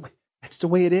 That's the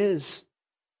way it is.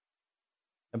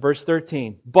 And verse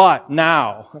 13, but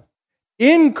now,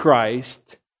 in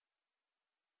Christ,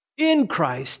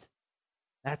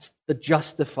 that's the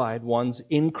justified ones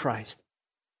in Christ.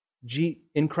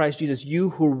 In Christ Jesus,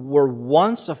 you who were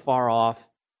once afar off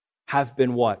have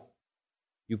been what?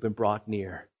 You've been brought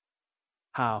near.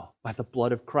 How? By the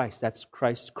blood of Christ. That's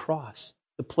Christ's cross,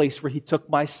 the place where He took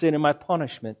my sin and my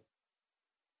punishment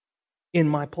in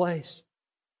my place.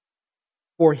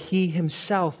 For He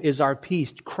Himself is our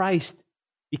peace. Christ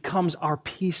becomes our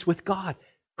peace with God,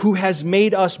 who has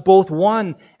made us both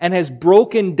one and has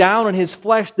broken down in His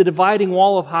flesh the dividing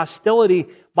wall of hostility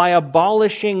by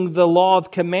abolishing the law of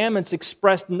commandments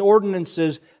expressed in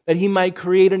ordinances, that He might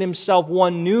create in Himself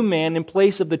one new man in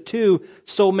place of the two,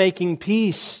 so making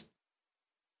peace,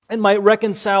 and might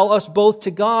reconcile us both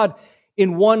to God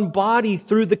in one body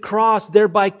through the cross,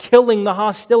 thereby killing the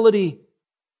hostility.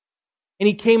 And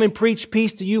He came and preached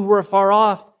peace to you who are far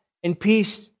off, and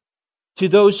peace to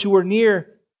those who are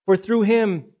near. For through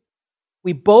Him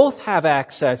we both have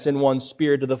access in one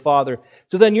Spirit to the Father.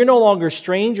 So then you're no longer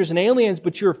strangers and aliens,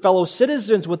 but you're fellow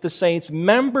citizens with the saints,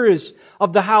 members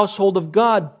of the household of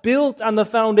God, built on the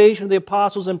foundation of the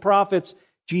apostles and prophets,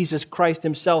 Jesus Christ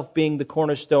Himself being the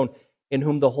cornerstone, in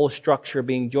whom the whole structure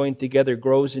being joined together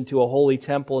grows into a holy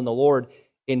temple in the Lord.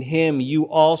 In Him you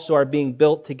also are being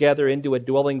built together into a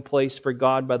dwelling place for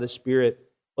God by the Spirit.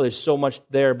 Well, there's so much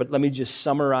there, but let me just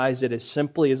summarize it as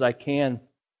simply as I can.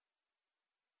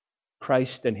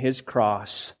 Christ and His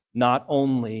cross not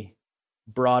only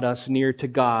brought us near to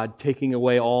God, taking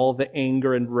away all the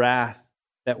anger and wrath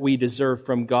that we deserve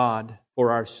from God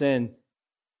for our sin,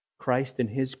 Christ and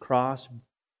His cross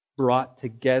brought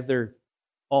together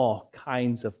all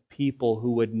kinds of people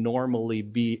who would normally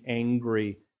be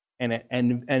angry and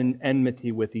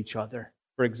enmity with each other.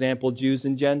 For example, Jews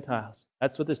and Gentiles.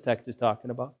 That's what this text is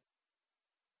talking about.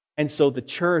 And so the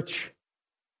church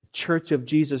of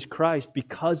Jesus Christ,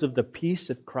 because of the peace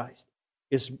of Christ,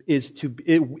 it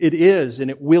is and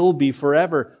it will be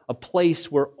forever a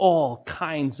place where all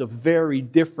kinds of very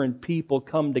different people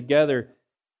come together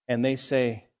and they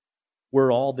say,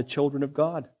 we're all the children of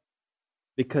God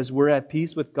because we're at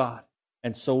peace with God,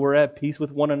 and so we're at peace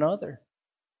with one another.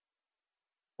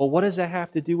 Well, what does that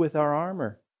have to do with our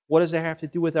armor? What does that have to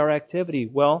do with our activity?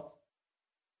 Well,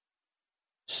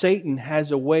 Satan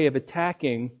has a way of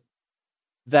attacking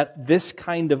that this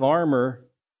kind of armor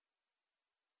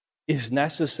is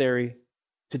necessary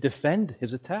to defend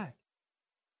his attack.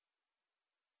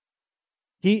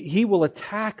 He will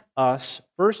attack us,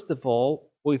 first of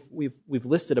all. We've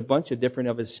listed a bunch of different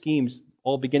of his schemes,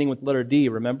 all beginning with letter D,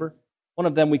 remember? One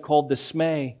of them we called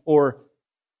dismay or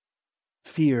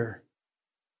fear,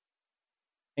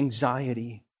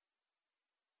 anxiety,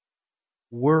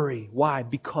 worry. Why?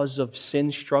 Because of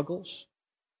sin struggles,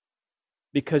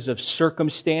 because of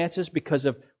circumstances, because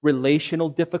of relational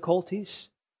difficulties.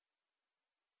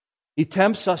 He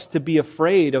tempts us to be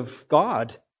afraid of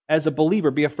God as a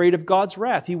believer, be afraid of God's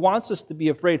wrath. He wants us to be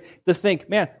afraid, to think,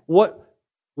 man, what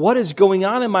is going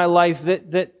on in my life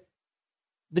that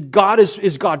God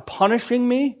is God punishing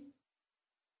me?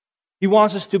 He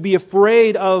wants us to be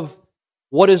afraid of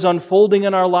what is unfolding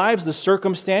in our lives, the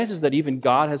circumstances that even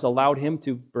God has allowed Him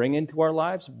to bring into our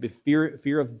lives,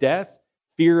 fear of death,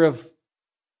 fear of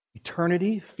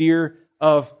eternity, fear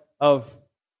of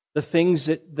the things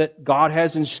that God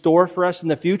has in store for us in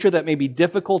the future that may be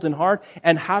difficult and hard.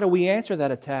 And how do we answer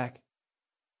that attack?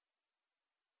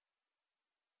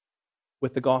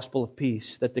 With the gospel of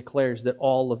peace that declares that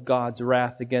all of God's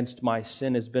wrath against my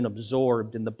sin has been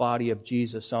absorbed in the body of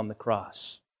Jesus on the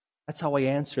cross. That's how I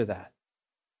answer that.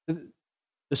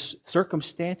 The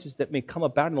circumstances that may come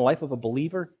about in the life of a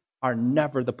believer are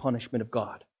never the punishment of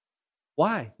God.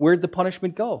 Why? Where'd the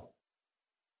punishment go?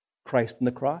 Christ on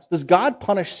the cross. Does God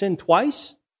punish sin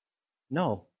twice?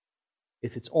 No.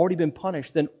 If it's already been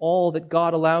punished, then all that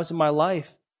God allows in my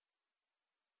life,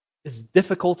 as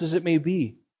difficult as it may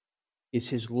be, is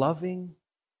His loving,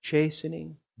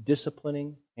 chastening,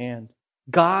 disciplining hand.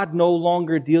 God no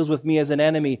longer deals with me as an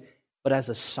enemy, but as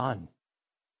a son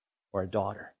or a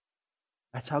daughter.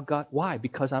 That's how God... Why?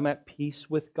 Because I'm at peace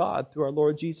with God through our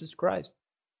Lord Jesus Christ.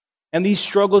 And these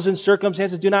struggles and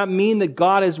circumstances do not mean that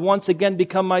God has once again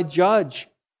become my judge.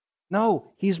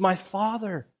 No, He's my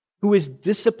Father who is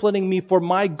disciplining me for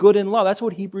my good and love. That's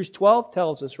what Hebrews 12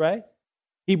 tells us, right?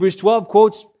 Hebrews 12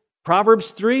 quotes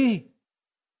Proverbs 3.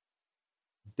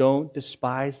 Don't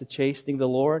despise the chastening of the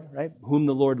Lord, right? Whom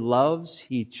the Lord loves,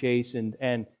 He chastened,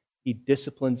 and He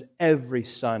disciplines every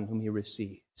son whom He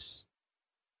receives.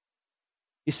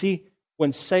 You see,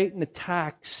 when Satan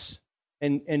attacks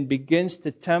and begins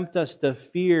to tempt us to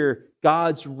fear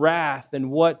God's wrath and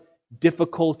what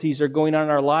difficulties are going on in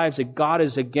our lives, that God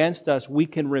is against us, we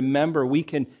can remember, we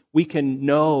can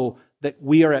know that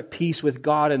we are at peace with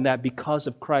God and that because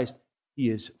of Christ, He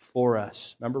is for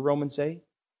us. Remember Romans 8?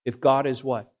 If God is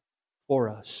what? For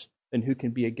us, then who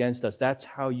can be against us? That's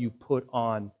how you put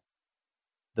on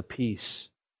the peace,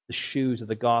 the shoes of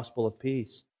the gospel of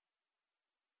peace.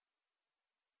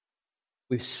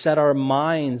 We've set our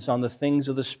minds on the things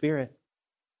of the Spirit.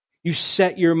 You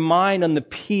set your mind on the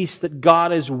peace that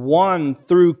God has won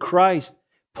through Christ.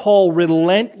 Paul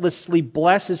relentlessly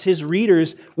blesses his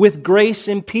readers with grace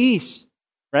and peace,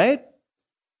 right?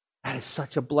 That is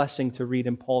such a blessing to read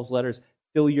in Paul's letters.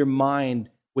 Fill your mind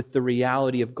with the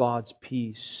reality of God's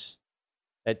peace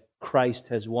that Christ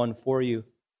has won for you.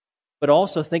 But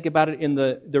also think about it in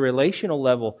the relational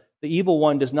level. The evil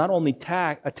one does not only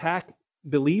attack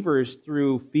believers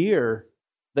through fear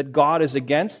that God is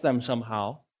against them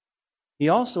somehow, he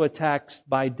also attacks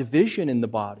by division in the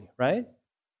body, right?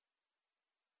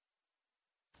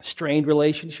 Strained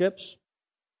relationships,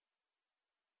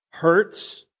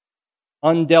 hurts,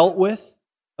 undealt with,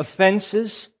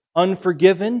 offenses,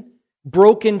 unforgiven,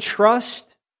 broken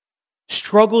trust,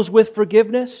 struggles with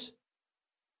forgiveness.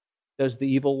 Does the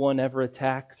evil one ever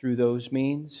attack through those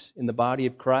means in the body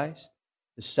of Christ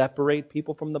to separate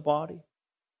people from the body?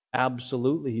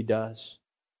 Absolutely he does.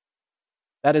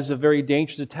 That is a very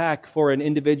dangerous attack for an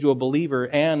individual believer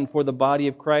and for the body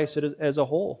of Christ as a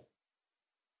whole.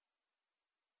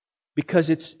 Because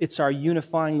it's our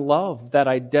unifying love that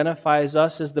identifies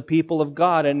us as the people of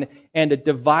God. And a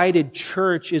divided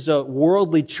church is a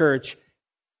worldly church,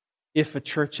 if a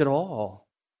church at all.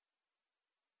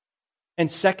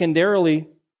 And secondarily,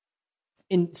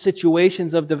 in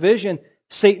situations of division,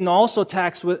 Satan also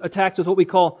attacks with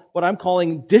what I'm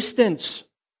calling distance.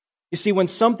 You see, when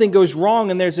something goes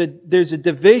wrong and there's a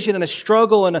division and a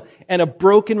struggle and a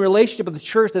broken relationship of the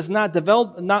church that's not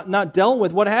dealt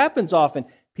with, what happens often?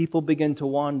 People begin to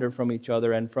wander from each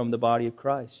other and from the body of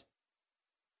Christ.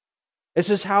 This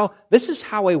is how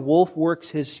a wolf works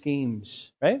his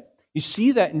schemes, right? You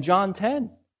see that in John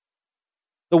 10.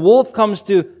 The wolf comes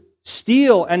to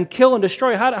steal and kill and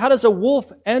destroy. How does a wolf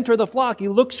enter the flock? He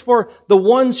looks for the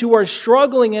ones who are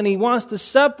struggling and he wants to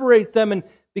separate them, and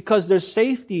because there's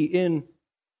safety in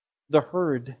the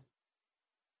herd.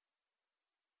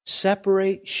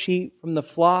 Separate sheep from the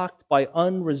flock by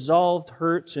unresolved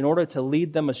hurts in order to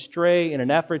lead them astray in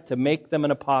an effort to make them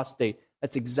an apostate.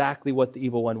 That's exactly what the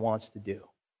evil one wants to do.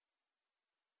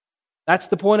 That's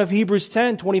the point of Hebrews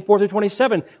 10, 24 through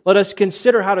 27. Let us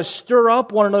consider how to stir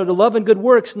up one another to love and good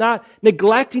works, not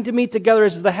neglecting to meet together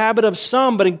as is the habit of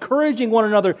some, but encouraging one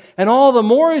another, and all the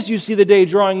more as you see the day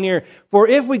drawing near. For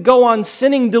if we go on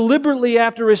sinning deliberately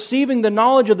after receiving the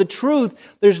knowledge of the truth,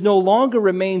 there's no longer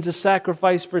remains a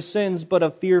sacrifice for sins, but a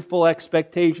fearful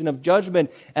expectation of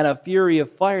judgment and a fury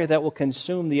of fire that will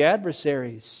consume the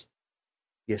adversaries.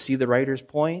 You see the writer's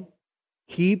point?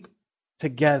 Keep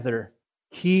together.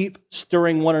 Keep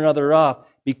stirring one another up,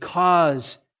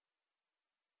 because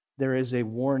there is a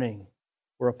warning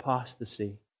for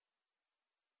apostasy.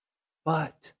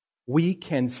 But we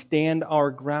can stand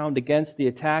our ground against the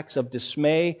attacks of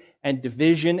dismay and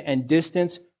division and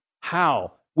distance.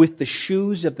 How? With the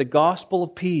shoes of the gospel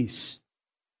of peace.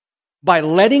 By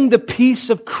letting the peace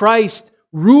of Christ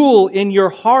rule in your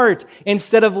heart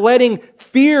instead of letting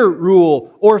fear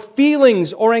rule, or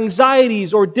feelings or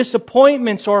anxieties or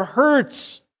disappointments or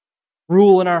hurts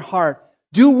rule in our heart.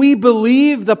 Do we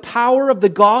believe the power of the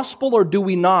gospel or do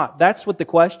we not? That's what the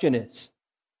question is.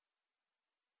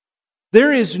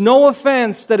 There is no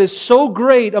offense that is so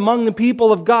great among the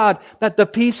people of God that the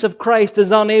peace of Christ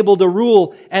is unable to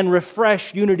rule and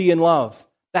refresh unity and love.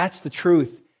 That's the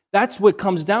truth. That's what it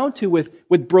comes down to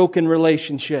with broken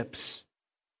relationships.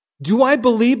 Do I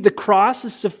believe the cross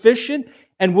is sufficient,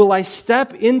 and will I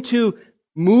step into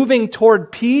moving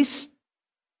toward peace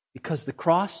because the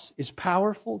cross is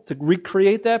powerful to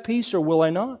recreate that peace, or will I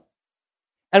not?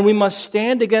 And we must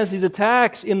stand against these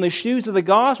attacks in the shoes of the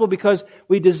gospel because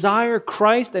we desire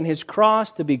Christ and His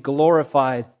cross to be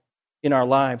glorified in our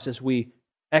lives as we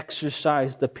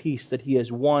exercise the peace that He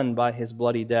has won by His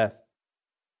bloody death.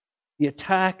 The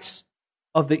attacks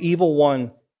of the evil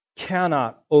one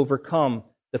cannot overcome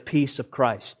the peace of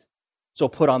Christ. So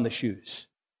put on the shoes.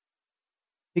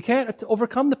 You can't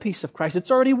overcome the peace of Christ. It's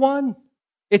already won.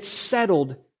 It's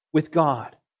settled with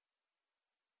God.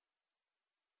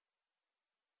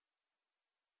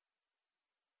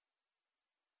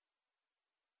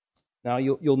 Now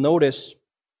you'll notice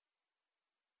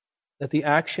that the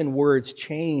action words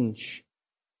change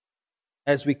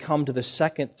as we come to the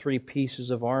second three pieces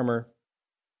of armor.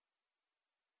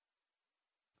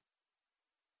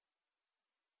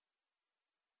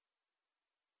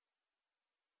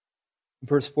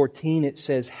 Verse 14, it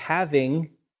says,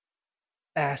 having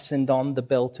fastened on the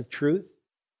belt of truth,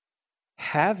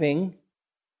 having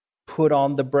put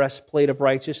on the breastplate of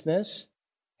righteousness,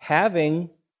 having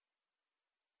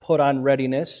put on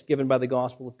readiness given by the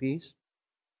gospel of peace.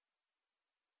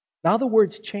 Now the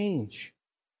words change.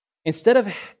 Instead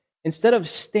of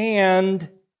stand,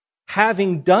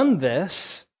 having done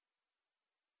this,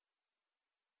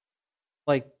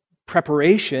 like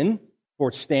preparation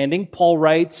for standing, Paul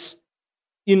writes,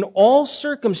 in all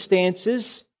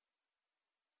circumstances,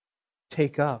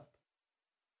 take up.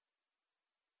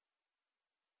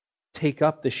 Take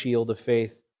up the shield of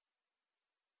faith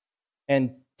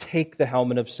and take the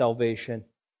helmet of salvation.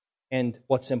 And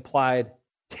what's implied,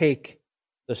 take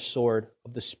the sword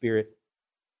of the Spirit.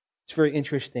 It's very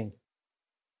interesting.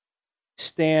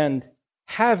 Stand,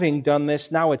 having done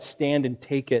this, now it's stand and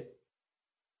take it.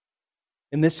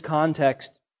 In this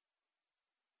context,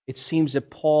 it seems that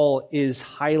Paul is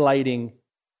highlighting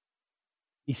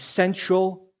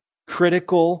essential,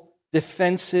 critical,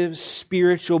 defensive,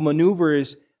 spiritual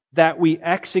maneuvers that we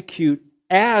execute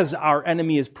as our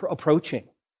enemy is approaching.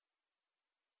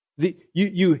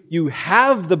 You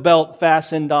have the belt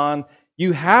fastened on,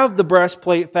 you have the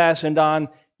breastplate fastened on,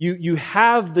 you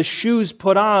have the shoes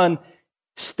put on,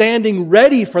 standing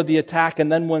ready for the attack,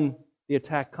 and then when the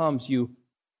attack comes, you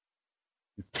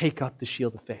take up the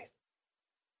shield of faith.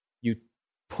 You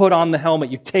put on the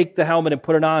helmet, you take the helmet and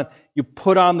put it on, you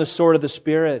put on the sword of the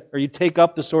Spirit, or you take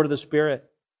up the sword of the Spirit.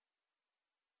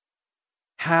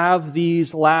 Have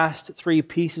these last three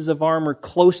pieces of armor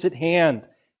close at hand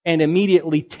and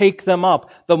immediately take them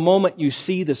up the moment you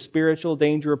see the spiritual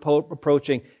danger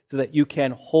approaching so that you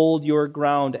can hold your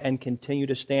ground and continue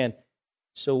to stand.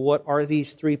 So what are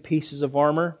these three pieces of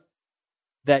armor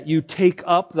that you take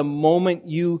up the moment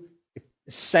you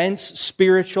sense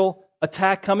spiritual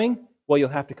attack coming? Well, you'll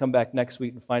have to come back next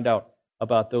week and find out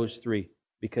about those three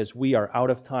because we are out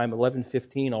of time,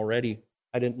 11:15 already.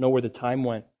 I didn't know where the time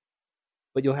went.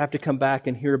 But you'll have to come back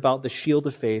and hear about the shield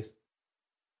of faith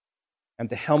and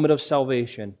the helmet of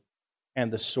salvation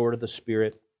and the sword of the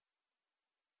Spirit.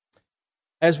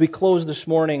 As we close this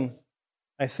morning,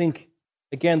 I think,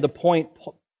 again,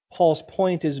 Paul's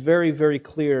point is very, very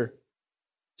clear.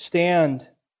 Stand,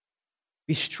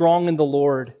 be strong in the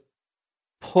Lord,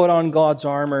 put on God's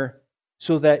armor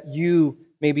so that you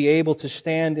may be able to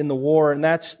stand in the war. And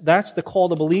that's the call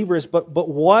to believers. But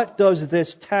what does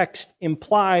this text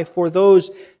imply for those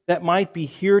that might be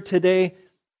here today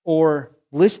or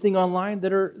listening online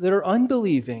that are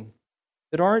unbelieving,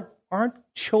 that aren't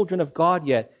children of God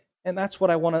yet? And that's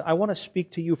what I want to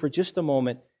speak to you for just a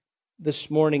moment this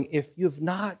morning. If you've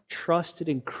not trusted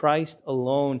in Christ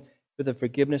alone for the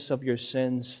forgiveness of your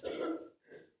sins,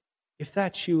 if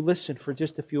that's you, listen for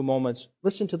just a few moments.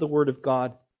 Listen to the Word of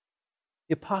God.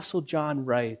 The Apostle John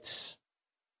writes,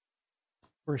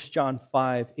 1 John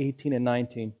 5:18 and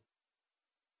 19.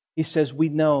 He says, we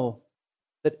know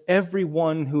that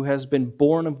everyone who has been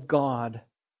born of God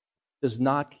does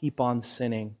not keep on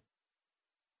sinning.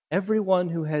 Everyone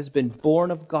who has been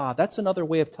born of God, that's another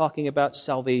way of talking about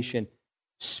salvation,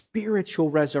 spiritual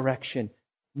resurrection,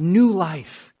 new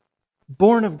life,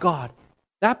 born of God.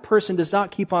 That person does not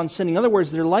keep on sinning. In other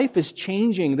words, their life is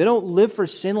changing. They don't live for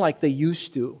sin like they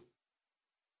used to.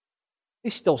 They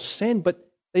still sin,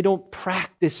 but they don't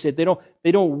practice it. They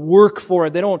don't work for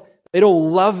it. They don't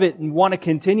love it and want to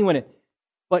continue in it.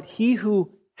 But he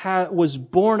who was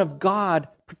born of God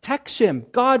protects him.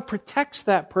 God protects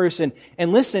that person.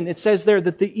 And listen, it says there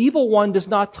that the evil one does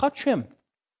not touch him.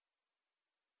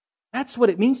 That's what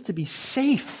it means to be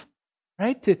safe,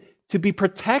 right? To be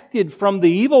protected from the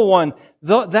evil one.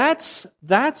 That's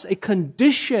a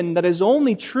condition that is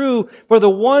only true for the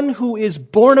one who is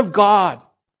born of God.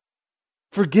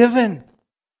 Forgiven,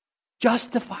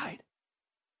 justified,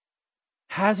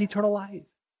 has eternal life.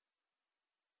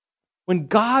 When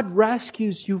God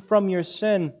rescues you from your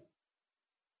sin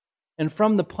and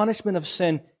from the punishment of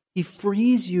sin, He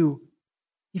frees you.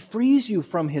 He frees you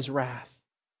from His wrath.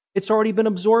 It's already been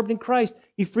absorbed in Christ.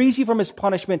 He frees you from His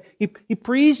punishment. He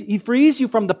frees you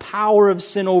from the power of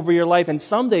sin over your life. And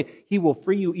someday He will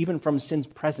free you even from sin's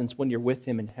presence when you're with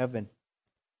Him in heaven.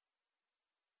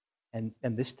 And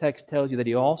this text tells you that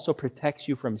He also protects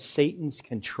you from Satan's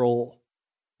control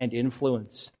and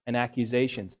influence and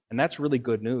accusations. And that's really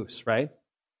good news, right?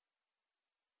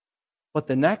 But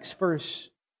the next verse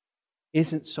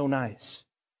isn't so nice.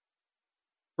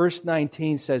 Verse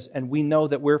 19 says, and we know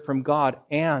that we're from God,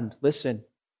 and, listen,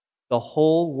 the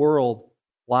whole world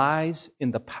lies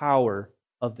in the power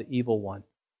of the evil one.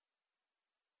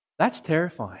 That's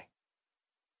terrifying,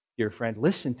 dear friend.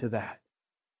 Listen to that.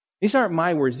 These aren't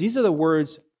my words. These are the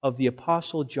words of the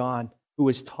Apostle John, who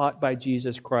was taught by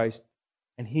Jesus Christ.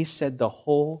 And he said the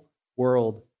whole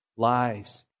world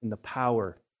lies in the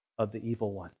power of the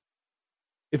evil one.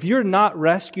 If you're not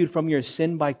rescued from your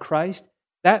sin by Christ,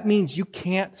 that means you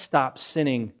can't stop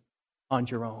sinning on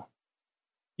your own.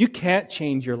 You can't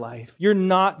change your life. You're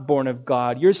not born of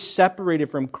God. You're separated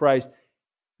from Christ.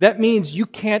 That means you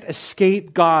can't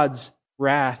escape God's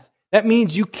wrath. That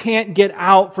means you can't get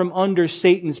out from under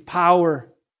Satan's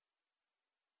power.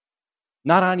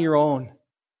 Not on your own.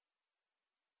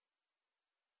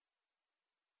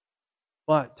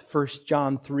 But 1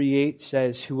 John 3:8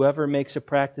 says, whoever makes a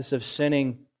practice of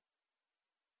sinning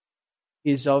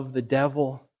is of the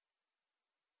devil.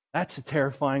 That's a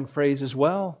terrifying phrase as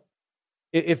well.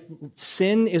 If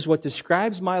sin is what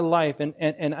describes my life,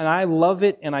 and I love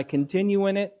it, and I continue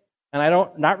in it, and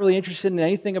not really interested in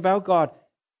anything about God,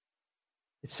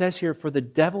 it says here, for the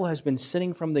devil has been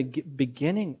sinning from the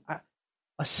beginning.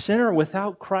 A sinner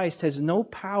without Christ has no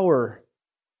power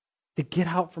to get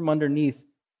out from underneath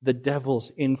the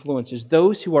devil's influences.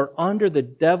 Those who are under the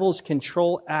devil's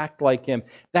control act like him.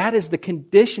 That is the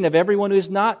condition of everyone who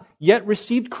has not yet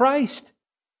received Christ.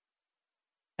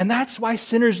 And that's why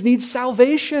sinners need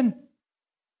salvation.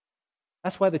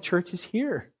 That's why the church is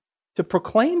here, to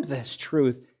proclaim this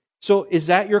truth. So is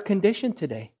that your condition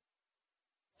today?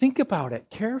 Think about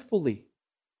it carefully.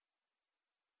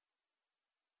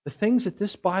 The things that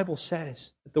this Bible says,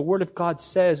 that the Word of God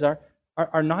says,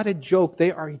 are not a joke.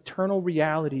 They are eternal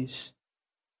realities.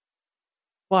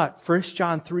 But 1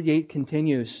 John 3:8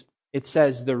 continues. It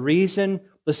says, the reason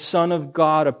the Son of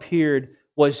God appeared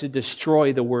was to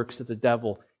destroy the works of the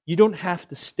devil. You don't have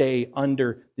to stay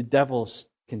under the devil's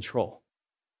control.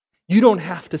 You don't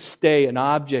have to stay an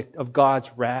object of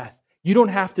God's wrath. You don't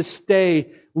have to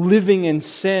stay living in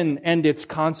sin and its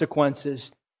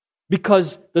consequences.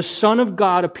 Because the Son of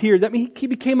God appeared. That means He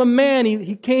became a man.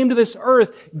 He came to this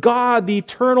earth. God, the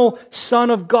eternal Son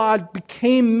of God,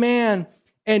 became man.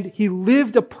 And He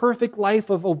lived a perfect life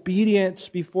of obedience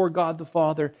before God the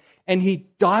Father. And He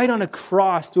died on a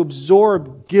cross to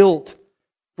absorb guilt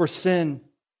for sin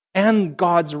and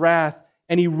God's wrath.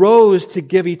 And He rose to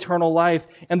give eternal life.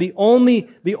 And the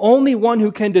only one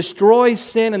who can destroy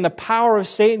sin and the power of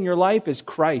Satan in your life is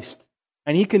Christ.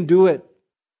 And He can do it.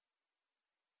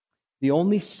 The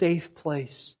only safe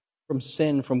place from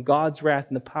sin, from God's wrath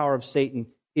and the power of Satan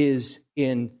is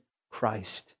in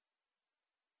Christ.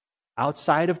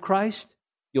 Outside of Christ,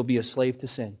 you'll be a slave to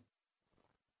sin.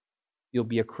 You'll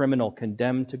be a criminal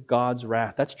condemned to God's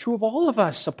wrath. That's true of all of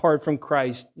us apart from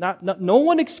Christ. No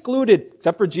one excluded,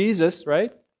 except for Jesus,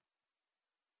 right?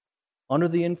 Under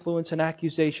the influence and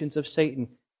accusations of Satan.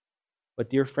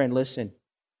 But dear friend, listen.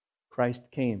 Christ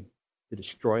came to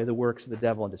destroy the works of the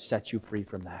devil and to set you free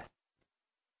from that.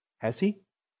 Has He?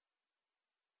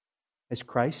 Has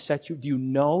Christ set you? Do you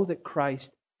know that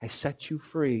Christ has set you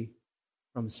free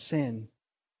from sin,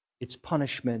 its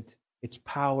punishment, its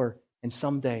power, and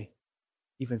someday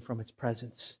even from its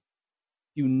presence?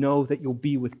 You know that you'll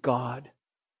be with God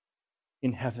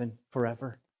in heaven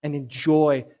forever and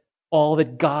enjoy all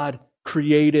that God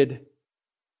created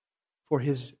for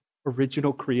His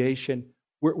original creation.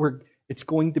 It's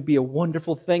going to be a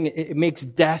wonderful thing. It makes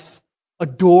death a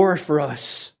door for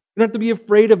us. We don't have to be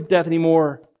afraid of death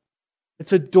anymore.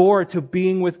 It's a door to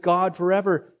being with God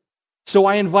forever. So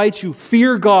I invite you,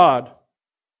 fear God.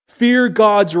 Fear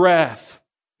God's wrath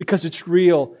because it's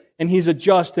real and He's a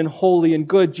just and holy and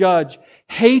good judge.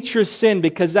 Hate your sin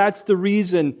because that's the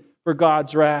reason for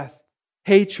God's wrath.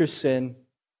 Hate your sin.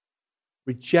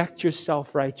 Reject your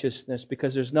self-righteousness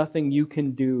because there's nothing you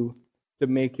can do to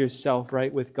make yourself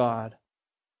right with God.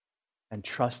 And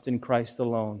trust in Christ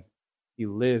alone. He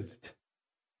lived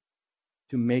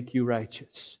to make you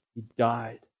righteous. He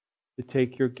died to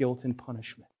take your guilt and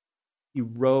punishment. He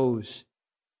rose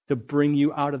to bring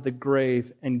you out of the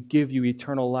grave and give you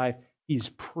eternal life. He's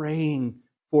praying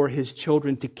for His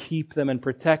children to keep them and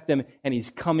protect them, and He's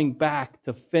coming back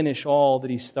to finish all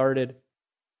that He started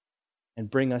and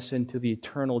bring us into the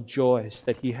eternal joys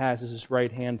that He has at His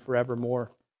right hand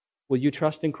forevermore. Will you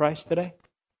trust in Christ today?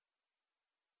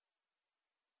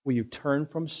 Will you turn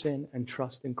from sin and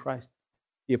trust in Christ?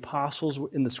 The apostles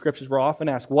in the Scriptures were often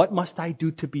asked, what must I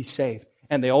do to be saved?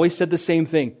 And they always said the same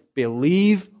thing,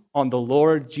 believe on the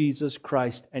Lord Jesus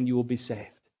Christ and you will be saved.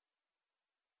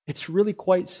 It's really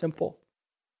quite simple.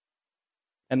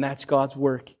 And that's God's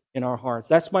work in our hearts.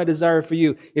 That's my desire for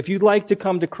you. If you'd like to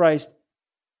come to Christ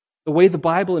the way the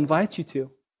Bible invites you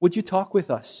to, would you talk with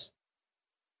us?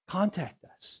 Contact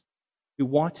us. We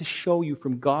want to show you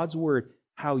from God's Word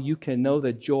how you can know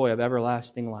the joy of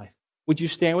everlasting life. Would you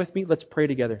stand with me? Let's pray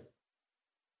together.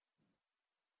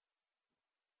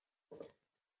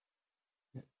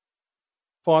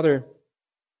 Father,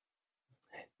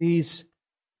 these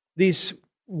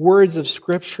words of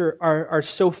Scripture are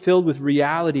so filled with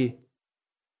reality.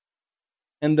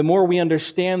 And the more we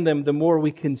understand them, the more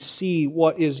we can see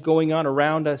what is going on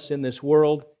around us in this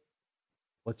world,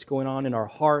 what's going on in our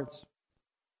hearts.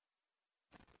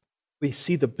 We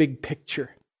see the big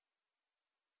picture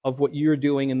of what you're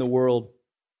doing in the world,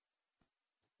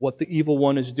 what the evil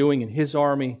one is doing in his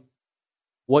army,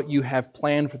 what you have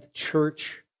planned for the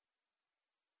church,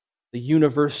 the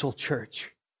universal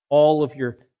church, all of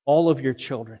your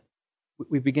children.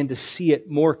 We begin to see it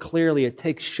more clearly. It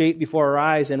takes shape before our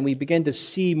eyes, and we begin to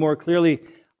see more clearly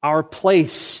our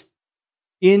place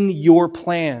in your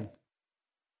plan.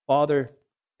 Father,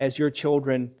 as your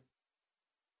children,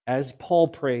 as Paul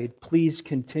prayed, please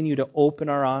continue to open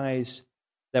our eyes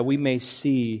that we may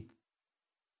see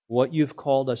what you've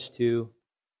called us to,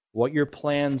 what your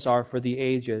plans are for the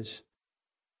ages,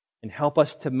 and help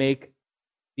us to make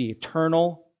the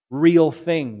eternal, real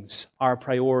things our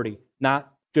priority,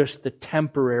 not just the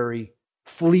temporary,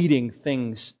 fleeting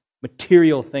things,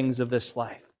 material things of this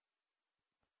life.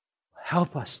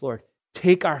 Help us, Lord.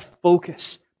 Take our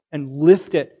focus and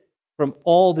lift it from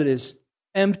all that is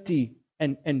empty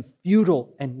and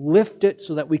futile, and lift it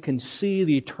so that we can see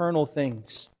the eternal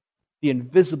things, the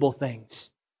invisible things.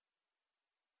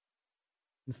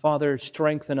 And Father,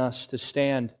 strengthen us to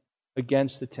stand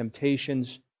against the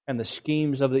temptations and the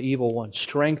schemes of the evil one.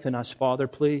 Strengthen us, Father,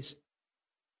 please.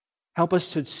 Help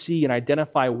us to see and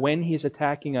identify when he is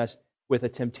attacking us with a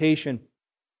temptation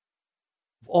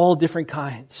of all different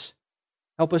kinds.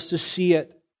 Help us to see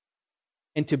it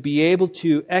and to be able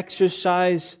to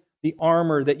exercise the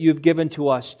armor that you've given to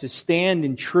us to stand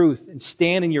in truth and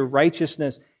stand in your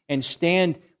righteousness and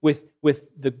stand with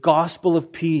the gospel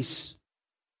of peace.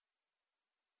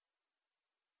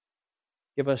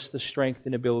 Give us the strength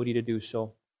and ability to do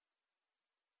so.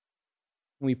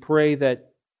 And we pray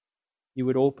that you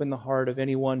would open the heart of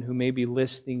anyone who may be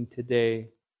listening today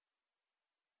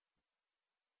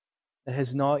that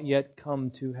has not yet come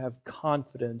to have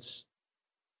confidence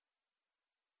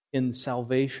in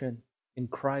salvation in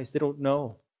Christ. They don't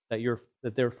know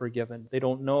that they're forgiven. They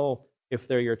don't know if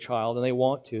they're your child, and they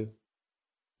want to.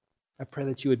 I pray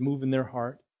that you would move in their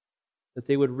heart, that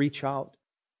they would reach out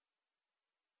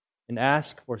and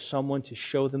ask for someone to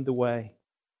show them the way,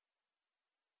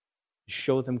 to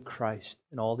show them Christ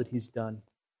and all that He's done.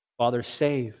 Father,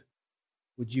 save.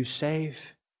 Would you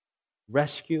save,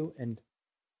 rescue, and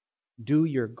do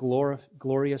your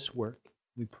glorious work?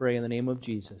 We pray in the name of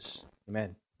Jesus.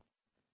 Amen.